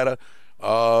historical data.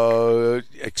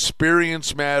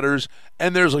 Experience matters,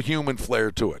 and there's a human flair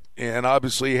to it. And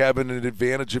obviously having an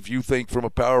advantage, if you think from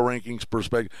a power rankings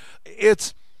perspective,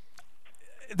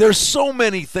 there's so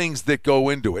many things that go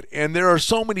into it, and there are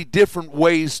so many different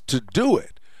ways to do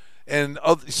it. And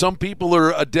some people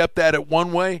are adept at it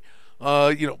one way.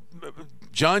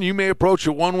 John, you may approach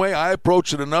it one way. I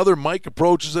approach it another. Mike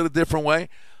approaches it a different way.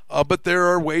 But there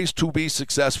are ways to be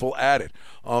successful at it.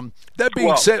 That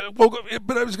being said,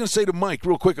 but I was going to say to Mike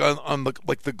real quick on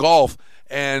the golf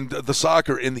and the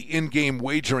soccer and the in-game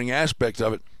wagering aspect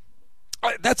of it.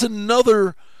 That's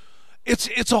another.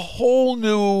 It's a whole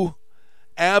new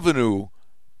avenue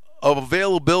of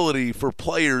availability for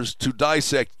players to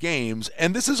dissect games,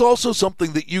 and this is also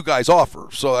something that you guys offer.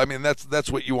 So I mean,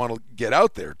 that's what you want to get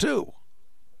out there too.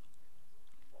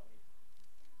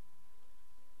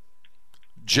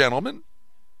 Gentlemen?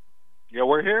 Yeah,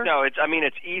 we're here. No,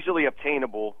 it's easily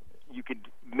obtainable. You could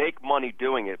make money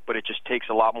doing it, but it just takes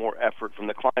a lot more effort from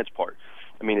the client's part.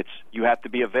 I mean, you have to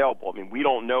be available. I mean, we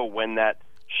don't know when that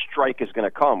strike is going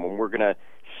to come, when we're going to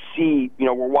see,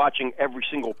 we're watching every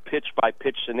single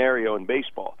pitch-by-pitch scenario in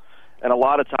baseball. And a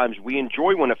lot of times we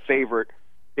enjoy when a favorite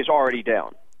is already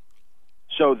down.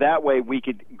 So that way we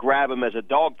could grab them as a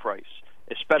dog price,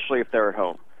 especially if they're at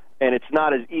home. And it's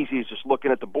not as easy as just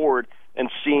looking at the board and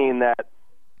seeing that,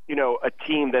 a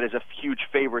team that is a huge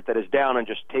favorite that is down and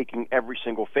just taking every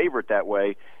single favorite that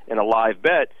way in a live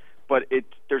bet. But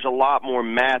there's a lot more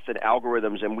math and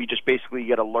algorithms, and we just basically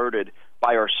get alerted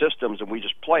by our systems, and we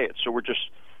just play it. So we're just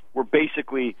we're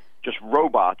basically just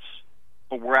robots,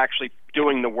 but we're actually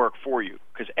doing the work for you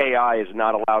because AI is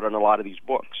not allowed on a lot of these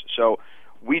books. So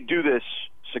we do this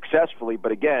successfully,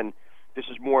 but again, this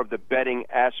is more of the betting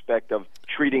aspect of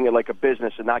treating it like a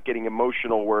business and not getting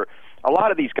emotional, where a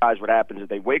lot of these guys, what happens is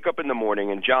they wake up in the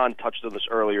morning, and John touched on this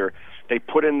earlier, they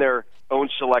put in their own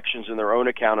selections in their own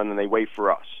account, and then they wait for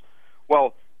us.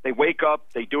 Well, they wake up,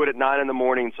 they do it at 9 in the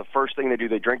morning, it's the first thing they do,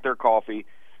 they drink their coffee,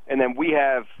 and then we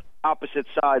have opposite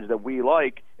sides that we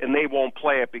like, and they won't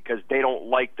play it because they don't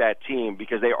like that team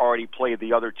because they already played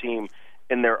the other team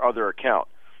in their other account.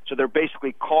 So they're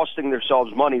basically costing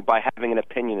themselves money by having an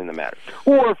opinion in the matter.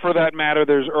 Or, for that matter,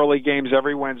 there's early games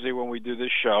every Wednesday when we do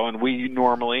this show, and we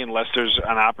normally, unless there's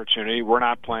an opportunity, we're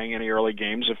not playing any early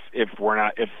games if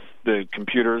the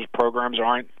computers programs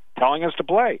aren't telling us to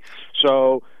play.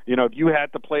 So, if you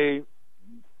had to play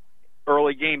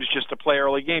early games just to play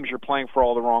early games, you're playing for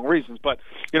all the wrong reasons. But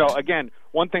again,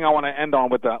 one thing I want to end on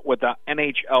with the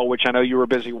NHL, which I know you were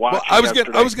busy watching. Well,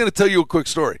 I was going to tell you a quick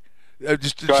story.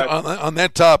 Just on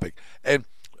that topic, and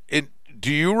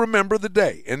do you remember the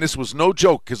day? And this was no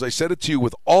joke because I said it to you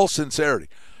with all sincerity,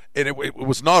 and it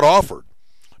was not offered.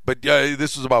 But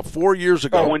this was about 4 years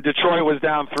ago. Oh, when Detroit was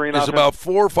down 3-0. It was about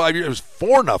 4 or 5 years. It was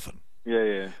 4-0.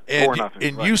 Yeah. And 4-0.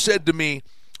 And right. you said to me,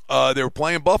 they were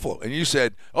playing Buffalo, and you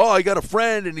said, "Oh, I got a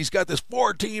friend, and he's got this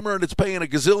 4-teamer, and it's paying $1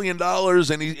 gazillion,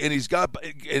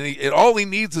 and all he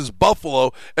needs is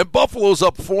Buffalo, and Buffalo's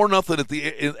up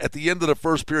 4-0 at the end of the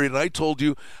first period." And I told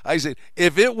you, I said,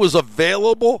 if it was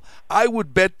available, I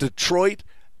would bet Detroit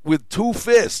with 2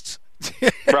 fists.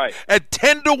 Right. At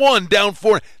 10-1 down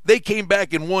 4. They came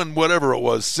back and won whatever it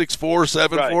was, 6-4,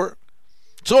 7-4. Right.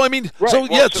 So I mean,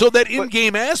 right. so that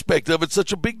in-game aspect of it's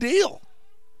such a big deal.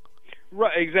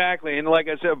 Right, exactly. And like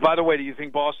I said, by the way, do you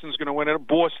think Boston's going to win it?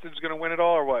 Boston's going to win it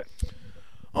all, or what?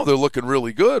 Oh, they're looking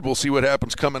really good. We'll see what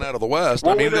happens coming out of the West.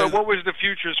 What was the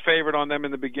futures favorite on them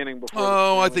in the beginning?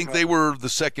 I think they were the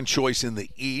second choice in the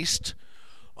East.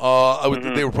 I would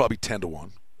think they were probably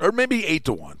 10-1, or maybe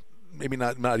 8-1. Maybe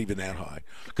not even that high,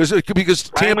 because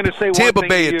Tampa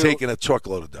Bay had taken a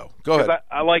truckload of dough. Go ahead.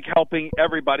 I like helping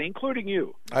everybody, including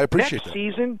you. I appreciate that. Next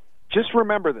season, just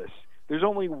remember this. There's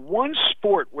only one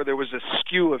sport where there was a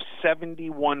skew of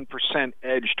 71%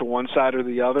 edge to one side or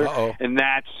the other, and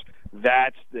that's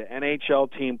the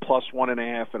NHL team plus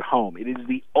 1.5 at home. It is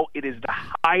the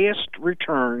highest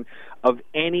return of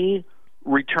any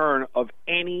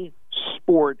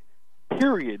sport.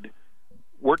 Period.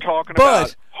 We're talking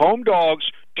about home dogs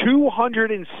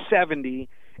 270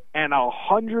 and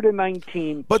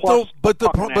 119. But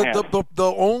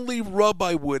the only rub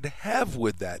I would have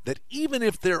with that even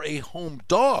if they're a home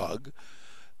dog,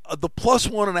 the plus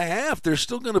 1.5, they're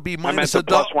still going to be minus $1.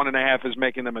 Plus 1.5 is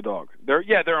making them a dog. They're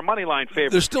a money line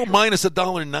favorite. They're still minus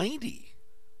 $1.90.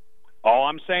 All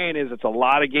I'm saying is it's a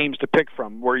lot of games to pick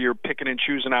from where you're picking and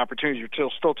choosing opportunities.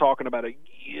 You're still talking about a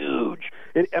huge.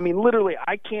 Literally,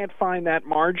 I can't find that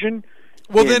margin.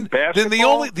 Well, then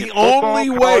the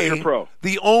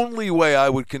only way I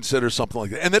would consider something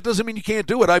like that, and that doesn't mean you can't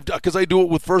do it, because I do it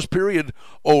with first period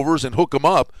overs and hook them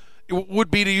up, it would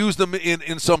be to use them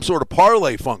in some sort of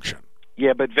parlay function.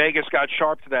 Yeah, but Vegas got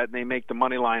sharp to that, and they make the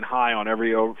money line high on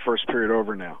every first period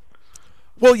over now.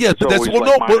 Well, yeah, but I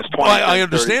 $0.20,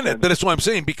 understand that. But that's what I'm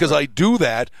saying, because I do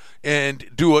that and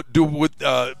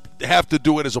have to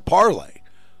do it as a parlay.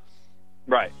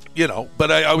 Right.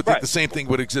 But I would think the same thing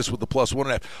would exist with the plus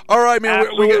 1.5. All right, man.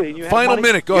 Absolutely. We got final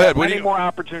minute. Go ahead. Many more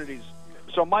opportunities.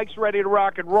 So Mike's ready to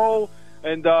rock and roll,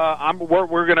 and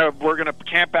we're gonna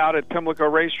camp out at Pimlico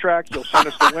Racetrack. You'll send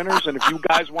us the winners, and if you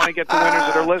guys want to get the winners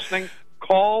that are listening,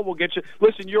 call. We'll get you.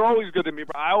 Listen, you're always good to me.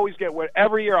 I always get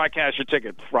every year I cash a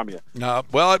ticket from you. No,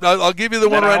 well, I'll give you the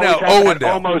one right now.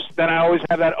 Owendale. Then I always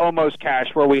have that almost cash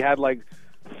where we had like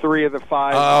 3 of the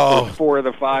 5, or 4 of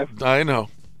the 5. I know.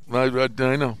 I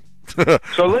know.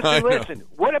 So listen.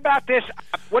 What about this?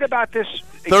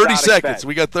 30 seconds.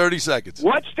 We got 30 seconds.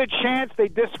 What's the chance they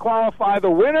disqualify the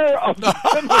winner of the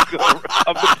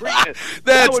Preakness?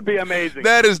 That would be amazing.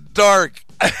 That is dark.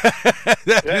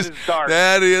 That is dark.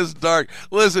 That is dark.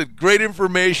 Listen, great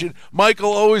information.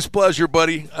 Michael, always pleasure,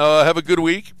 buddy. Have a good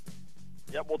week.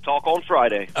 Yep, we'll talk on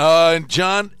Friday. And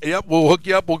John, we'll hook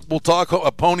you up. We'll talk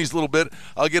ponies a little bit.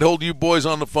 I'll get hold of you boys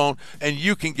on the phone, and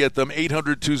you can get them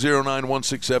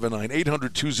 800-209-1679,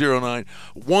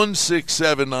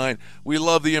 800-209-1679. We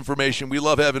love the information. We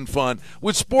love having fun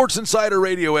with Sports Insider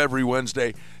Radio every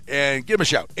Wednesday. And give them a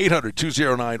shout,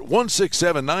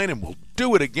 800-209-1679, and we'll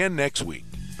do it again next week.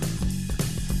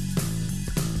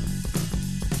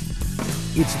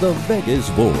 It's the Vegas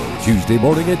Bowl, Tuesday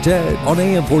morning at 10 on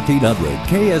AM 1400,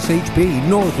 KSHP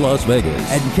North Las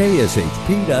Vegas, and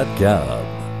KSHP.com.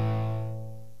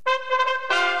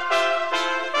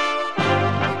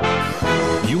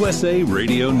 USA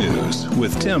Radio News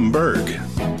with Tim Berg.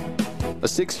 A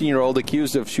 16-year-old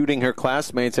accused of shooting her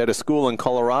classmates at a school in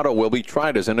Colorado will be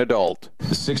tried as an adult.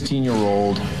 The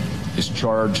 16-year-old is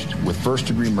charged with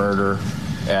first-degree murder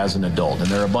as an adult, and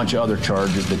there are a bunch of other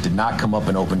charges that did not come up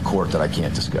in open court that I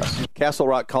can't discuss. Castle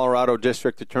Rock, Colorado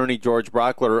District Attorney George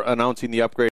Brockler announcing the upgrade